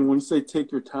when you say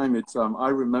take your time, it's I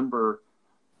remember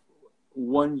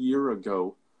 1 year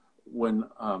ago when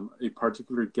a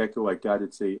particular gecko I got,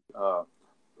 it's a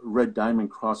red diamond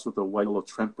crossed with a white yellow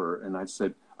tremper, and I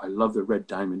said I love the red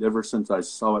diamond. Ever since I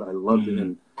saw it, I loved it,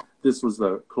 and this was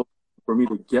the close for me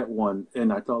to get one.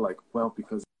 And I thought, like, well,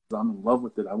 because I'm in love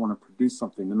with it, I want to produce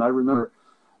something. And I remember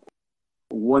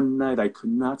one night I could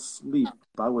not sleep.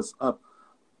 I was up,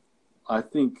 I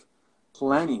think,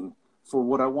 planning for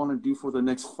what I want to do for the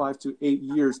next 5 to 8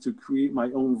 years to create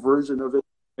my own version of it,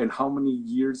 and how many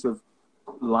years of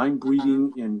line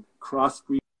breeding and cross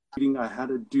breeding I had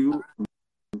to do.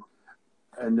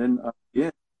 And then,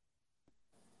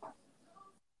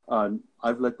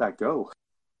 I've let that go.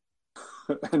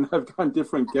 And I've gotten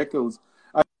different geckos.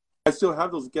 I still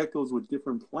have those geckos with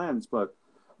different plans, but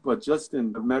just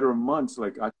in a matter of months,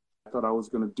 like I thought I was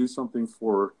going to do something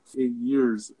for 8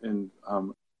 years and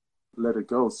let it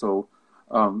go. So,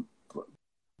 and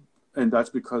that's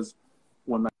because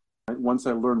once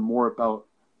I learned more about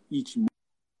each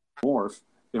morph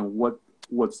and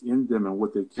what's in them and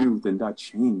what they do, then that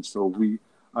changed. So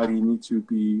I need to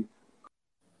be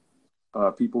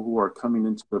people who are coming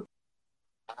into the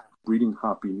breeding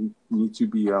hobby need to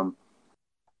be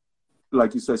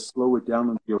like you said, slow it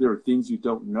down. There are things you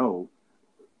don't know,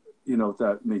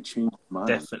 that may change your mind.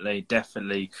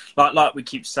 Definitely. Like we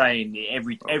keep saying,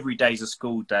 every day's a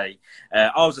school day.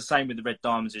 I was the same with the red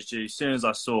diamonds as you. As soon as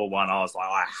I saw one, I was like,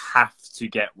 I have to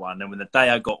get one. And when the day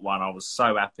I got one, I was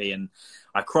so happy. And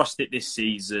I crossed it this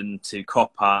season to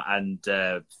copper, and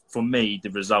for me, the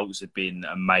results have been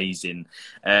amazing.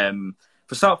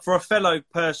 For a fellow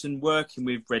person working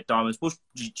with red diamonds,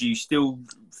 do you still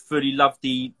fully love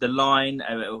the line?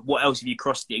 What else have you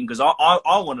crossed it in? Because I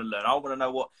want to learn. I want to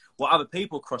know what other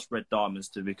people cross red diamonds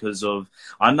to, because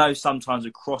I know sometimes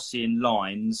with crossing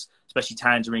lines, especially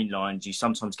tangerine lines, you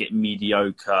sometimes get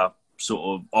mediocre sort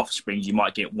of offsprings. You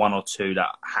might get one or two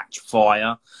that hatch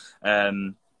fire.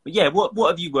 But yeah, what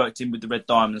have you worked in with the red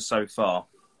diamonds so far?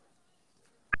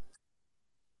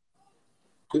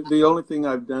 The only thing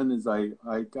I've done is I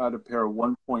got a pair of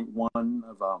 1.1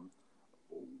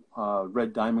 of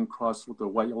red diamond crossed with a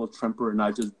white yellow tremper, and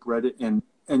I just bred it. And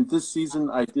this season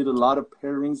I did a lot of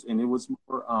pairings, and it was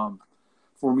more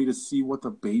for me to see what the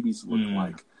babies look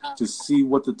like, to see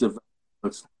what the development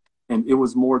looks like. And it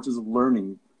was more just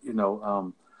learning,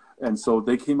 and so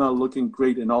they came out looking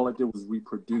great, and all I did was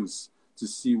reproduce to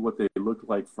see what they looked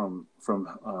like from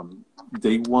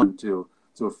day one to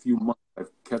a few months.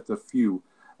 I've kept a few.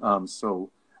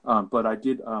 But I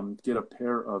did get a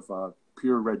pair of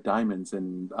pure red diamonds,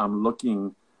 and I'm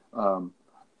looking.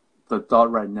 The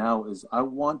thought right now is I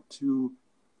want to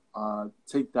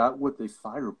take that with a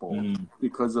fireball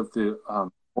because of the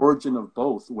origin of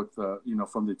both, with the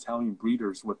from the Italian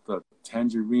breeders with the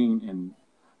tangerine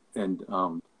and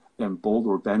bold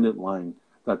or bandit line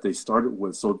that they started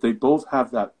with. So they both have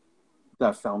that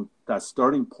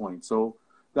starting point. So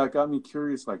that got me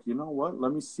curious, like, you know what,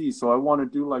 let me see. So I want to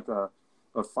do like a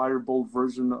a firebolt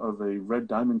version of a red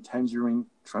diamond tangerine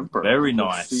tremper. Very Let's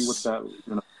nice. see what that,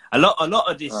 you know. A lot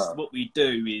of this, what we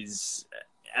do is,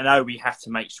 I know we have to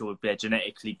make sure they're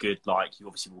genetically good. Like, you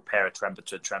obviously will pair a tremper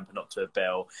to a tremper, not to a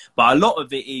bell. But a lot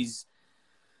of it is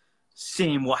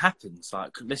seeing what happens.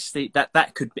 Like, let's see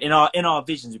that could, in our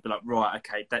visions, we'd be like, right,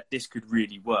 okay, this could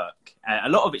really work. A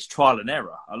lot of it's trial and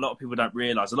error. A lot of people don't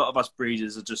realise. A lot of us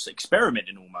breeders are just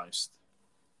experimenting almost.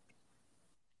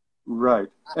 Right.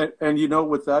 And you know,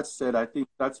 with that said, I think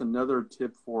that's another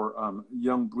tip for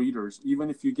young breeders. Even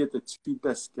if you get the two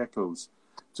best geckos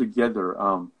together,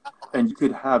 and you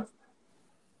could have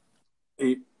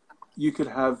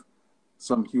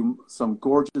some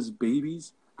gorgeous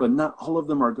babies, but not all of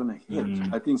them are going to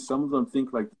hit. I think some of them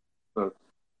think like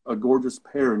a gorgeous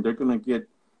pair, and they're going to get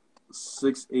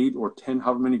 6, 8, or 10,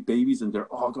 however many babies, and they're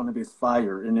all going to be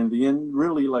fire. And in the end,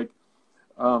 really, like,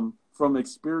 from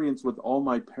experience with all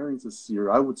my pairings this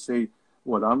year, I would say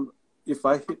if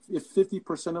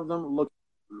 50% of them look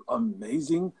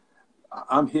amazing,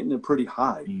 I'm hitting it pretty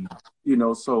high, you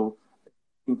know. So I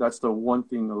think that's the one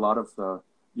thing a lot of the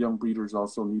young breeders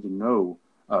also need to know.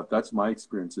 That's my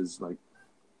experience, is like,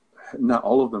 not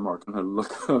all of them are going to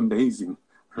look amazing.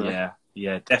 Right?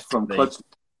 Yeah, definitely. From clutch,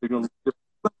 they're going to,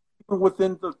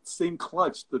 within the same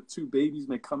clutch, the two babies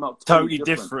may come out totally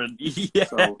different. Yeah,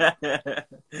 so,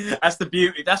 that's the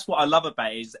beauty. That's what I love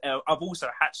about it. Is I've also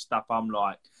hatched stuff. I'm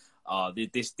like, oh,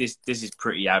 this is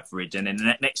pretty average, and then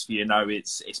the next thing you know,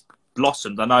 it's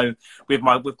blossomed. I know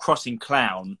with crossing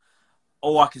clown,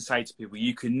 all I can say to people,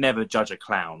 you can never judge a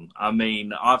clown. I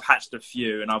mean, I've hatched a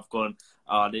few, and I've gone,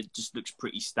 it just looks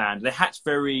pretty standard. They hatch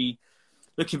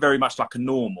looking very much like a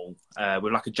normal,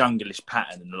 with like a jungle-ish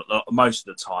pattern most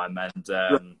of the time. And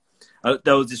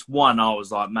there was this one, I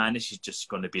was like, man, this is just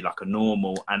going to be like a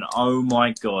normal. And oh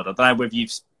my God, I don't know whether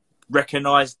you've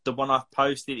recognised the one I've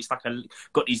posted. It's like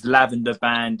got these lavender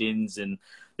bandings, and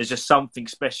there's just something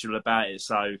special about it.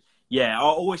 So yeah, I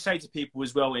always say to people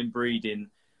as well in breeding,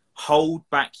 hold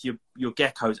back your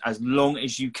geckos as long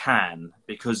as you can,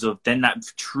 because then that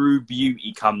true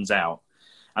beauty comes out.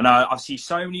 And I see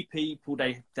so many people,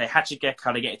 they hatch a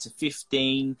gecko, they get it to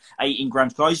 15, 18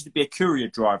 grams. I used to be a courier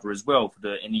driver as well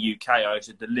in the UK. I used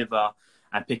to deliver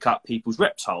and pick up people's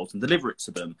reptiles and deliver it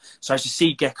to them. So I used to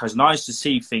see geckos, and I used to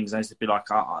see things, and I used to be like,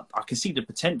 I can see the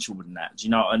potential in that, you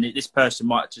know. And this person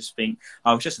might just think,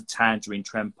 oh, it's just a tangerine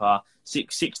tremper,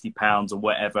 60 pounds or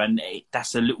whatever, and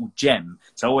that's a little gem.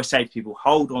 So I always say to people,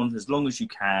 hold on as long as you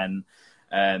can,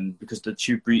 because the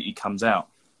true beauty comes out.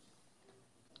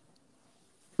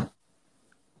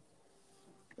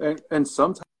 And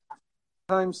sometimes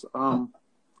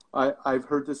I've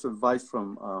heard this advice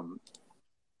from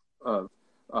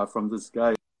this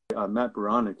guy, Matt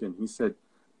Baronic, and he said,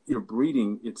 you're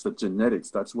breeding, it's the genetics.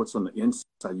 That's what's on the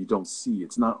inside you don't see.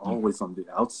 It's not always on the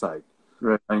outside.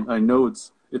 Right? I know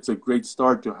it's a great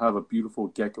start to have a beautiful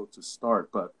gecko to start,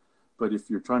 but if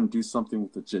you're trying to do something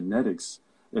with the genetics,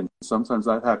 and sometimes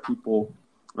I've had people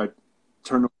like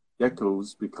turn over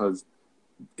geckos because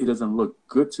it doesn't look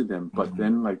good to them, but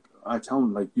then like I tell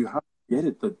them, like, you have to get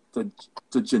it.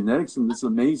 The genetics in this is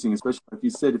amazing, especially like you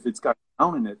said, if it's got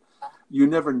crown in it, you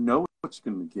never know what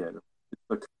you're going to get. It's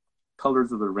the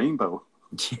colors of the rainbow.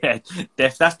 Yeah,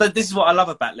 this is what I love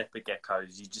about leopard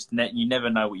geckos. You never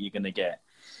know what you're going to get.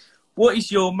 What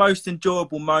is your most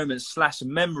enjoyable moment /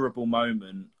 memorable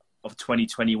moment of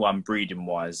 2021 breeding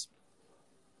wise?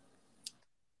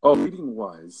 Oh, breeding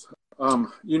wise,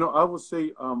 you know, I would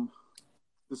say,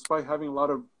 despite having a lot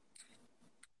of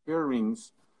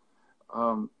pairings,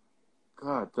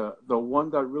 God, the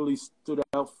one that really stood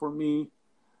out for me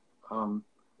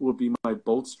would be my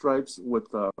bolt stripes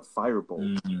with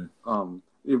firebolt.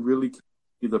 It really can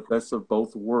be the best of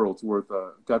both worlds, where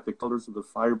got the colors of the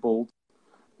firebolt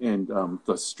and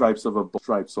the stripes of a bolt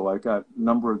stripe. So I got a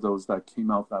number of those that came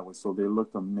out that way. So they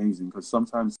looked amazing, because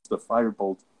sometimes the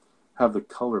firebolt have the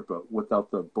color but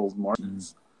without the bold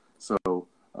markings. So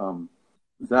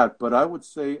but I would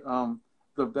say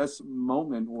the best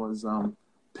moment was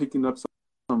picking up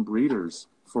some breeders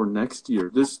for next year.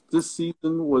 This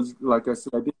season was, like I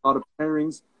said, I did a lot of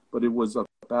pairings, but it was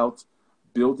about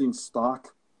building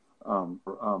stock,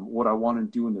 what I want to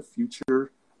do in the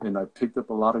future, and I picked up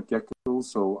a lot of geckos.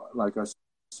 So like I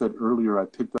said earlier, I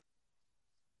picked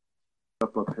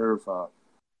up a pair of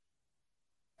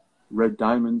red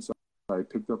diamonds. I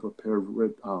picked up a pair of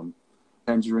red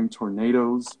tangerine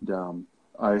tornadoes. And,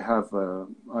 I have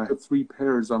 3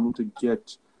 pairs I'm going to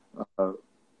get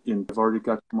I've already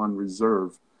got them on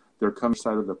reserve. They're coming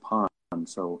side of the pond,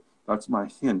 so that's my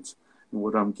hint and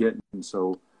what I'm getting.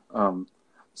 So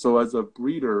So as a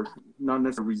breeder, not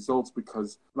necessarily results,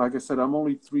 because like I said, I'm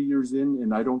only 3 years in,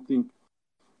 and I don't think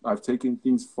I've taken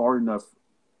things far enough.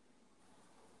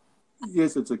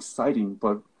 Yes, it's exciting,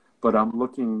 but I'm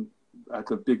looking at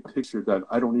the big picture that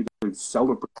I don't need to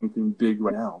celebrate anything big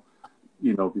right now,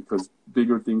 because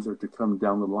bigger things are to come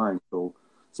down the line. So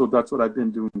that's what I've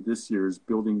been doing this year, is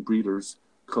building breeders,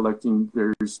 collecting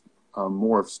various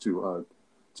morphs to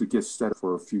get set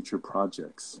for future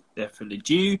projects. Definitely.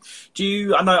 Do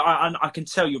you? I know I can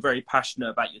tell you're very passionate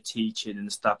about your teaching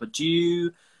and stuff, but do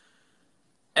you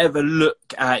ever look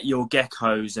at your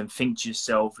geckos and think to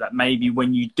yourself that maybe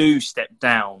when you do step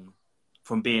down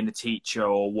from being a teacher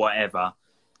or whatever,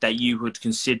 that you would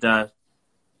consider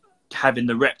having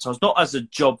the reptiles not as a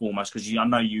job almost, because I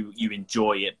know you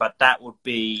enjoy it, but that would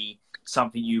be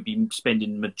something you'd be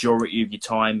spending the majority of your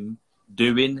time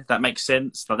doing? If that makes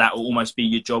sense. Like that will almost be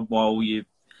your job while you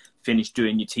finish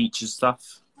doing your teacher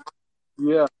stuff.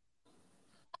 Yeah.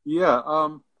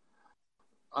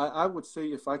 I would say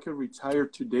if I could retire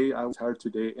today, I would retire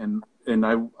today, and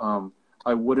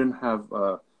I wouldn't have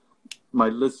my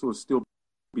list will still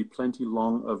be plenty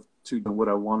long of to what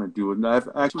I want to do. And I've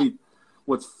actually,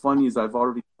 what's funny is I've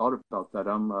already thought about that.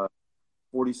 I'm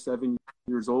 47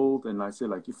 years old, and I say,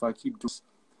 like, if I keep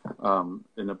doing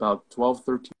in about 12,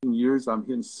 13 years, I'm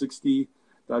hitting 60.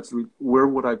 Where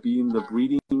would I be in the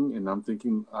breeding? And I'm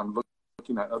thinking, I'm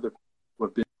looking at other people who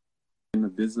have been in the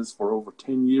business for over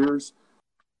 10 years,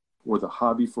 or the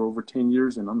hobby for over 10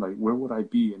 years. And I'm like, where would I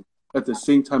be? And at the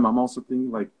same time, I'm also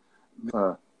thinking, like,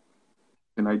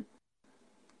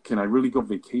 can I really go on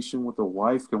vacation with a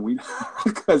wife? Can we?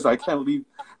 Because I can't leave.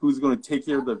 Who's going to take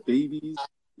care of the babies?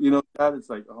 That it's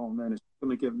like, oh man, it's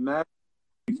going to get mad.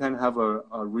 We can't have a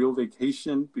real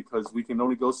vacation because we can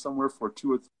only go somewhere for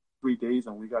 2 or 3 days,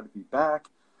 and we got to be back.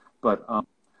 But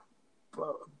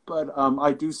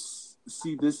I do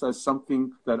see this as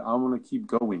something that I want to keep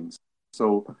going.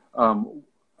 So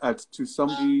to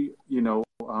somebody,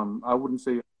 I wouldn't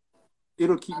say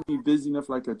it'll keep me busy enough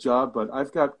like a job, but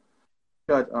I've got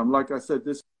like I said,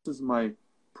 this is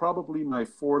probably my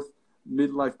 4th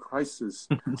midlife crisis.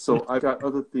 So I've got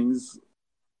other things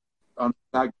on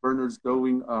back burners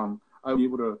going. I'll be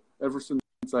able to, ever since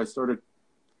I started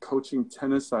coaching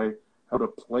tennis, I how to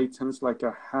play tennis like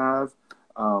I have.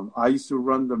 I used to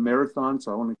run the marathon,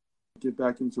 so I want to get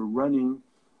back into running.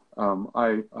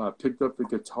 I picked up the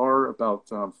guitar about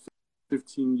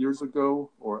 15 years ago,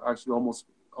 or actually almost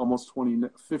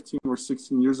 15 or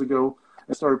 16 years ago.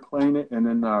 I started playing it, and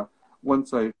then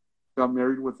once I got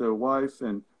married with a wife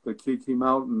and the kid came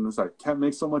out, and it's like, can't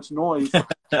make so much noise,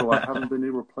 so I haven't been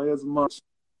able to play as much.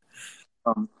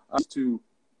 I used to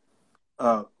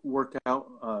work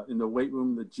out in the weight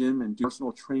room, the gym, and do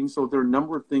personal training. So there are a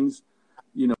number of things,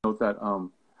 that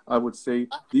I would say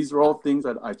these are all things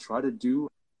that I try to do. I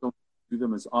don't do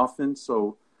them as often.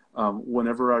 So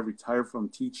whenever I retire from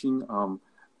teaching,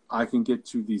 I can get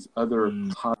to these other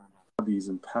hobbies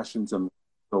and passions, and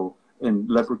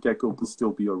leopard gecko will still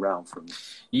be around for me.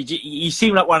 You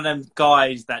seem like one of them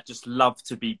guys that just love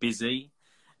to be busy.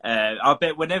 I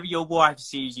bet whenever your wife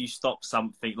sees you stop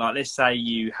something, like let's say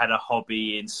you had a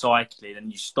hobby in cycling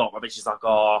and you stop, I bet she's like,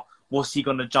 oh, what's he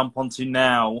going to jump onto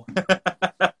now?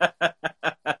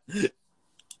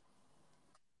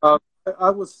 I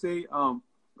would say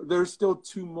there's still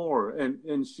 2 more,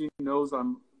 and she knows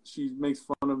she makes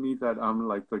fun of me that I'm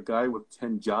like the guy with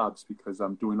 10 jobs because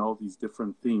I'm doing all these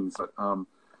different things. But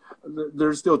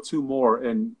there's still 2 more,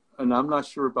 and I'm not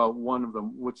sure about one of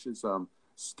them, which is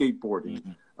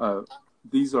skateboarding.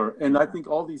 These are, and I think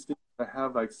all these things I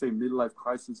have, like say midlife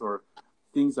crisis, or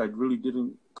things I really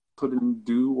couldn't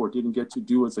do or didn't get to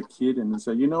do as a kid, and then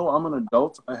say, I'm an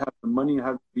adult, I have the money, I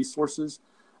have resources,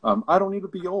 I don't need to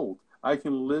be old. I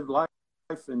can live life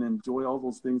and enjoy all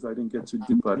those things I didn't get to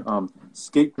do. But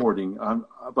skateboarding,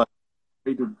 but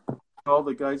all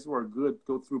the guys who are good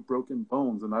go through broken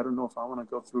bones, and I don't know if I want to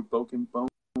go through broken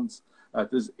bones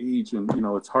at this age. And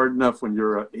it's hard enough when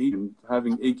you're 8 and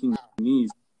having aching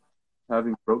knees,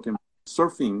 having broken.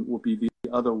 Surfing will be the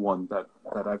other one that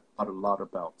I've thought a lot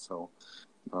about. So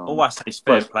all I say is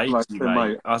fair play to you,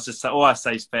 mate. All I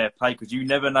say is fair play, because you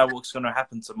never know what's going to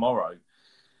happen tomorrow.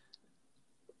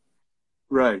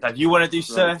 Right. So if you want to do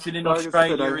surfing in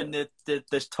Australia in the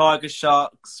tiger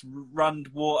sharks run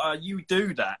water, you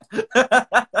do that.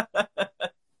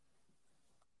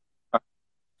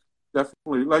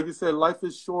 Definitely. Like you said, life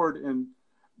is short, and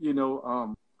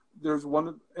there's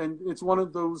it's one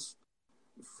of those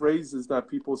phrases that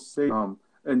people say,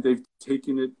 and they've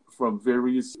taken it from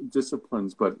various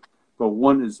disciplines, but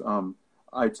one is,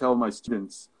 I tell my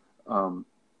students,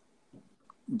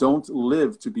 don't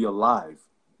live to be alive,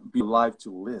 be alive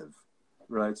to live,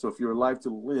 right? So if you're alive to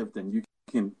live, then you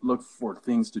can look for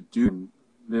things to do and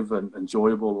live an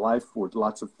enjoyable life with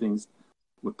lots of things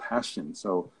with passion.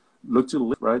 So look to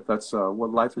live, right? That's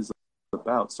what life is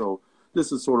about. So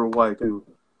this is sort of why I do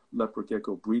leopard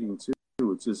gecko breeding too.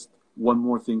 It's just one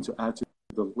more thing to add to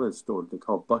the list, or they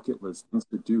call bucket list, things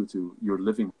to do to your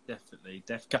living. Definitely.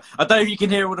 I don't know if you can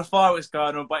hear all the fireworks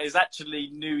going on, but it's actually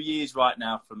New Year's right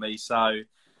now for me. So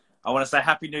I want to say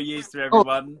Happy New Year's to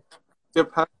everyone.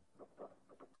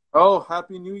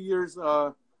 Happy New Year's.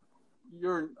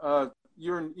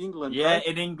 You're in England, yeah, right?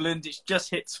 In England. It's just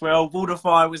hit 12. All the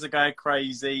fireworks are going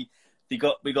crazy. We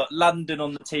got London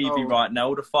on the TV right now.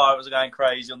 All the fireworks are going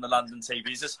crazy on the London TV.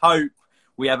 It's just hope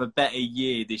we have a better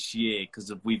year this year,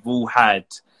 because we've all had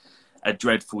a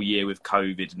dreadful year with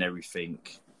COVID and everything.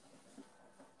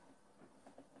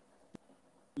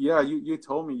 Yeah, you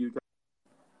told me you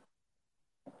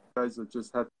guys have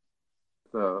just had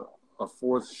a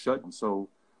fourth shutdown. So,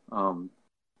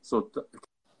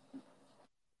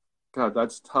 God,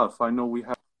 that's tough. I know we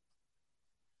had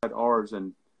ours,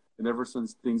 and ever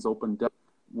since things opened up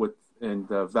and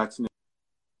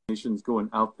vaccinations going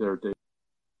out there, Dave,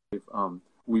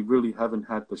 we really haven't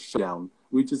had the shutdown.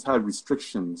 We just had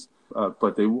restrictions,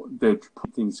 but they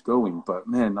put things going. But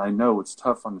man, I know it's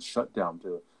tough on the shutdown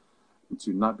to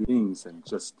not be things and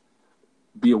just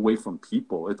be away from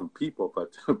people.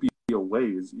 But to be away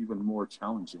is even more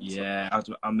challenging. Yeah,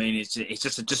 so. I mean, it's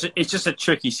just a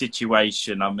tricky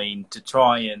situation. I mean, to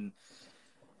try and,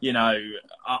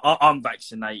 I'm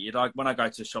vaccinated. When I go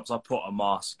to the shops, I put a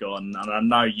mask on, and I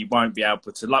know you won't be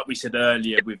able to. Like we said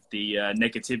earlier, with the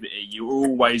negativity, you're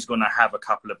always going to have a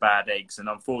couple of bad eggs, and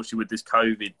unfortunately, with this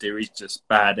COVID, there is just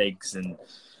bad eggs, and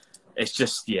it's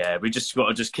just we just got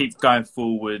to just keep going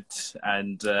forward,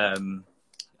 and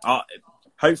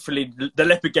hopefully the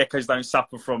leopard geckos don't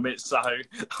suffer from it. So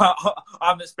I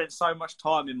haven't spent so much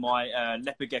time in my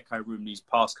leopard gecko room these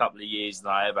past couple of years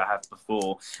than I ever have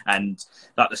before. And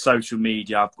like the social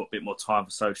media, I've got a bit more time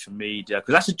for social media,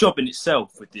 because that's a job in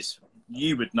itself with this.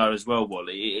 You would know as well,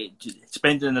 Wally.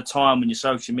 Spending the time on your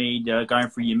social media, going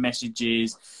through your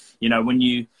messages, when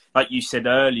you, like you said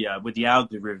earlier, with the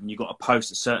algorithm, you've got to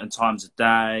post at certain times a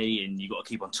day, and you've got to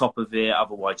keep on top of it.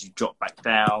 Otherwise, you drop back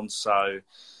down.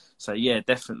 So yeah,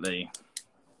 definitely.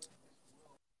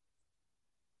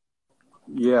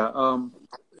 Yeah,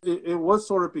 it was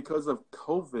sort of because of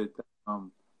COVID.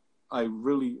 I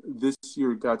really this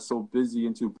year got so busy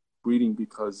into breeding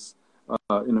because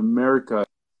in America,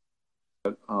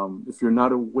 if you're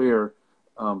not aware,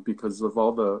 because of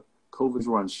all the COVID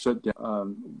were on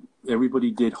shutdown,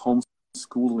 everybody did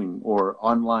homeschooling or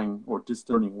online or distance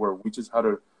learning, where we just had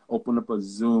to open up a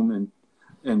Zoom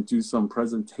and do some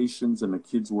presentations, and the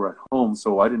kids were at home.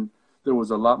 So there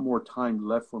was a lot more time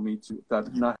left for me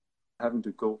not having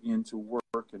to go into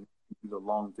work and do the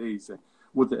long days. And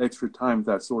with the extra time,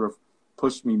 that sort of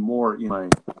pushed me more in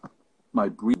my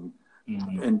breeding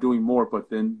and doing more.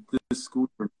 But then this school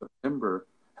year in September,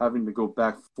 having to go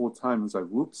back full time, was like,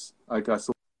 whoops, I got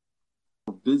so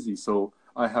busy. So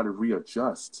I had to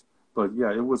readjust. But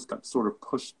yeah, it was sort of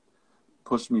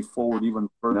pushed me forward even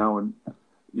further now. And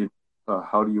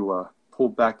how do you pull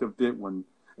back a bit and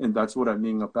that's what I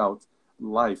mean about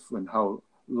life, and how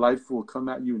life will come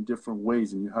at you in different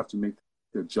ways, and you have to make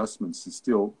the adjustments to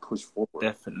still push forward.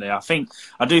 Definitely.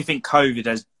 I do think COVID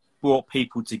has brought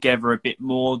people together a bit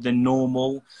more than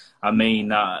normal. I mean,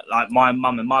 like my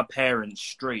mum and my parents'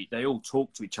 street, they all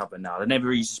talk to each other now. They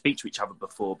never used to speak to each other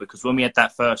before, because when we had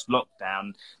that first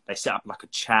lockdown, they set up like a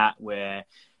chat where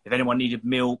if anyone needed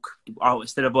milk,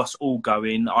 instead of us all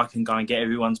going, I can go and get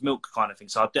everyone's milk, kind of thing.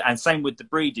 So, and same with the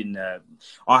breeding.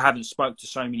 I haven't spoke to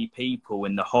so many people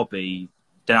in the hobby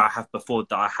than I have before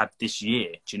that I had this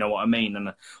year. Do you know what I mean?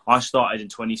 And I started in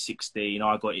 2016.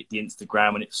 I got the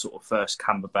Instagram when it sort of first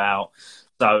came about.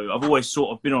 So I've always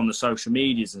sort of been on the social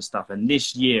medias and stuff. And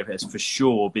this year has for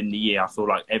sure been the year I feel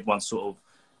like everyone's sort of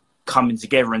coming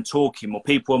together and talking more.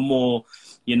 People are more,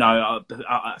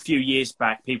 a few years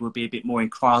back, people would be a bit more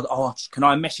inclined, can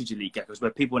I message Elite Geckos?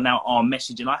 Where people now are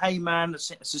messaging like, hey man, I've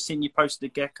just seen you posted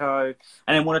a gecko,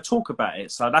 and then want to talk about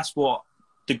it. So that's what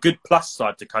the good plus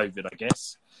side to COVID, I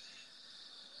guess.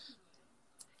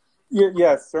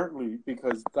 Yeah, certainly,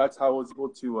 because that's how I was able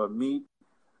to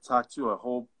talk to a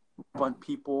whole bunch of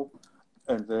people.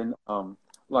 And then,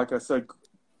 like I said,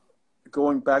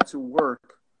 going back to work,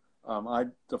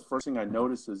 the first thing I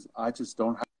noticed is I just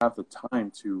don't have the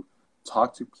time to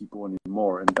talk to people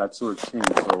anymore, and that sort of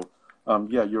changed. So,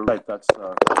 yeah, you're right. That's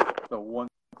the one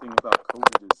thing about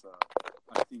COVID is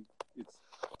I think it's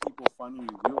people finally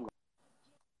realize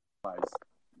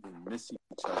they miss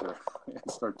each other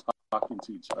and start talking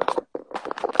to each other.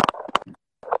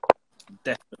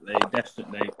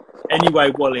 Definitely.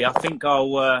 Anyway, Wally, I think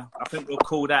we'll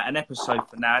call that an episode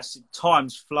for now.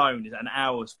 Time's flown, an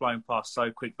hour's flown past so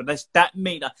quick. But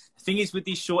the thing is, with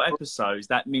these short episodes,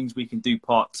 that means we can do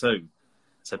part 2.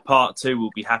 So part 2 will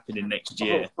be happening next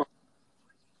year.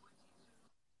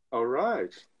 All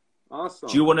right, awesome.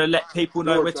 Do you want to let people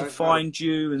know where to find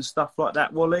you and stuff like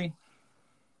that, Wally?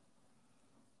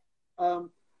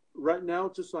 Right now,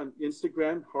 just on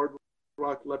Instagram, Hard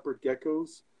Rock Leopard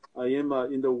Geckos. I am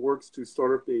in the works to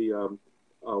start up a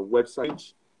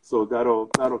website, so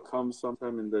that'll come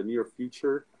sometime in the near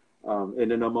future.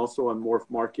 And then I'm also on Morph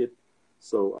Market.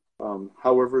 So,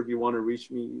 however you want to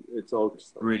reach me, it's all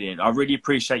brilliant. I really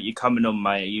appreciate you coming on,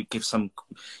 mate. You give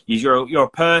you're a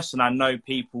person I know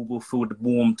people will feel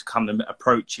warm to come and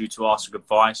approach you to ask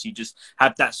advice. You just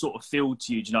have that sort of feel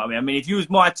to you. Do you know what I mean? I mean, if you was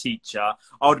my teacher,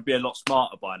 I would be a lot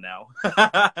smarter by now.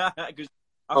 Because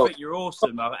I think you're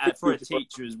awesome. For a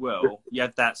teacher as well, you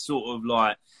have that sort of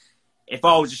like, if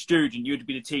I was a student, you'd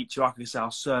be the teacher. I could say, oh,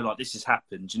 sir, like this has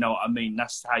happened. Do you know what I mean?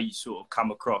 That's how you sort of come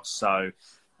across. So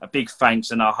a big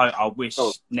thanks. And I wish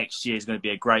next year is going to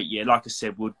be a great year. Like I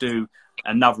said, we'll do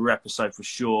another episode for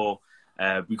sure.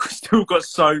 We've still got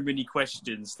so many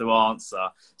questions to answer.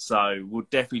 So we'll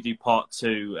definitely do part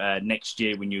 2 next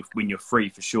year when you're free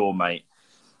for sure, mate.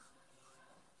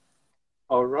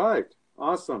 All right.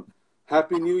 Awesome.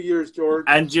 Happy New Year's, George.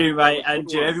 And you, mate. And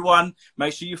you. Everyone,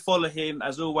 make sure you follow him.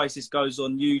 As always, this goes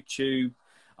on YouTube,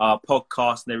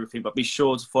 podcast and everything. But be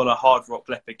sure to follow Hard Rock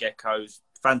Leopard Geckos.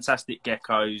 Fantastic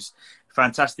geckos.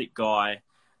 Fantastic guy.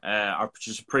 I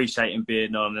just appreciate him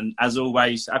being on. And as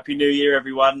always, Happy New Year,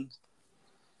 everyone.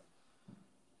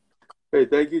 Hey,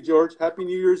 thank you, George. Happy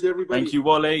New Year's, everybody. Thank you,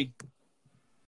 Wally.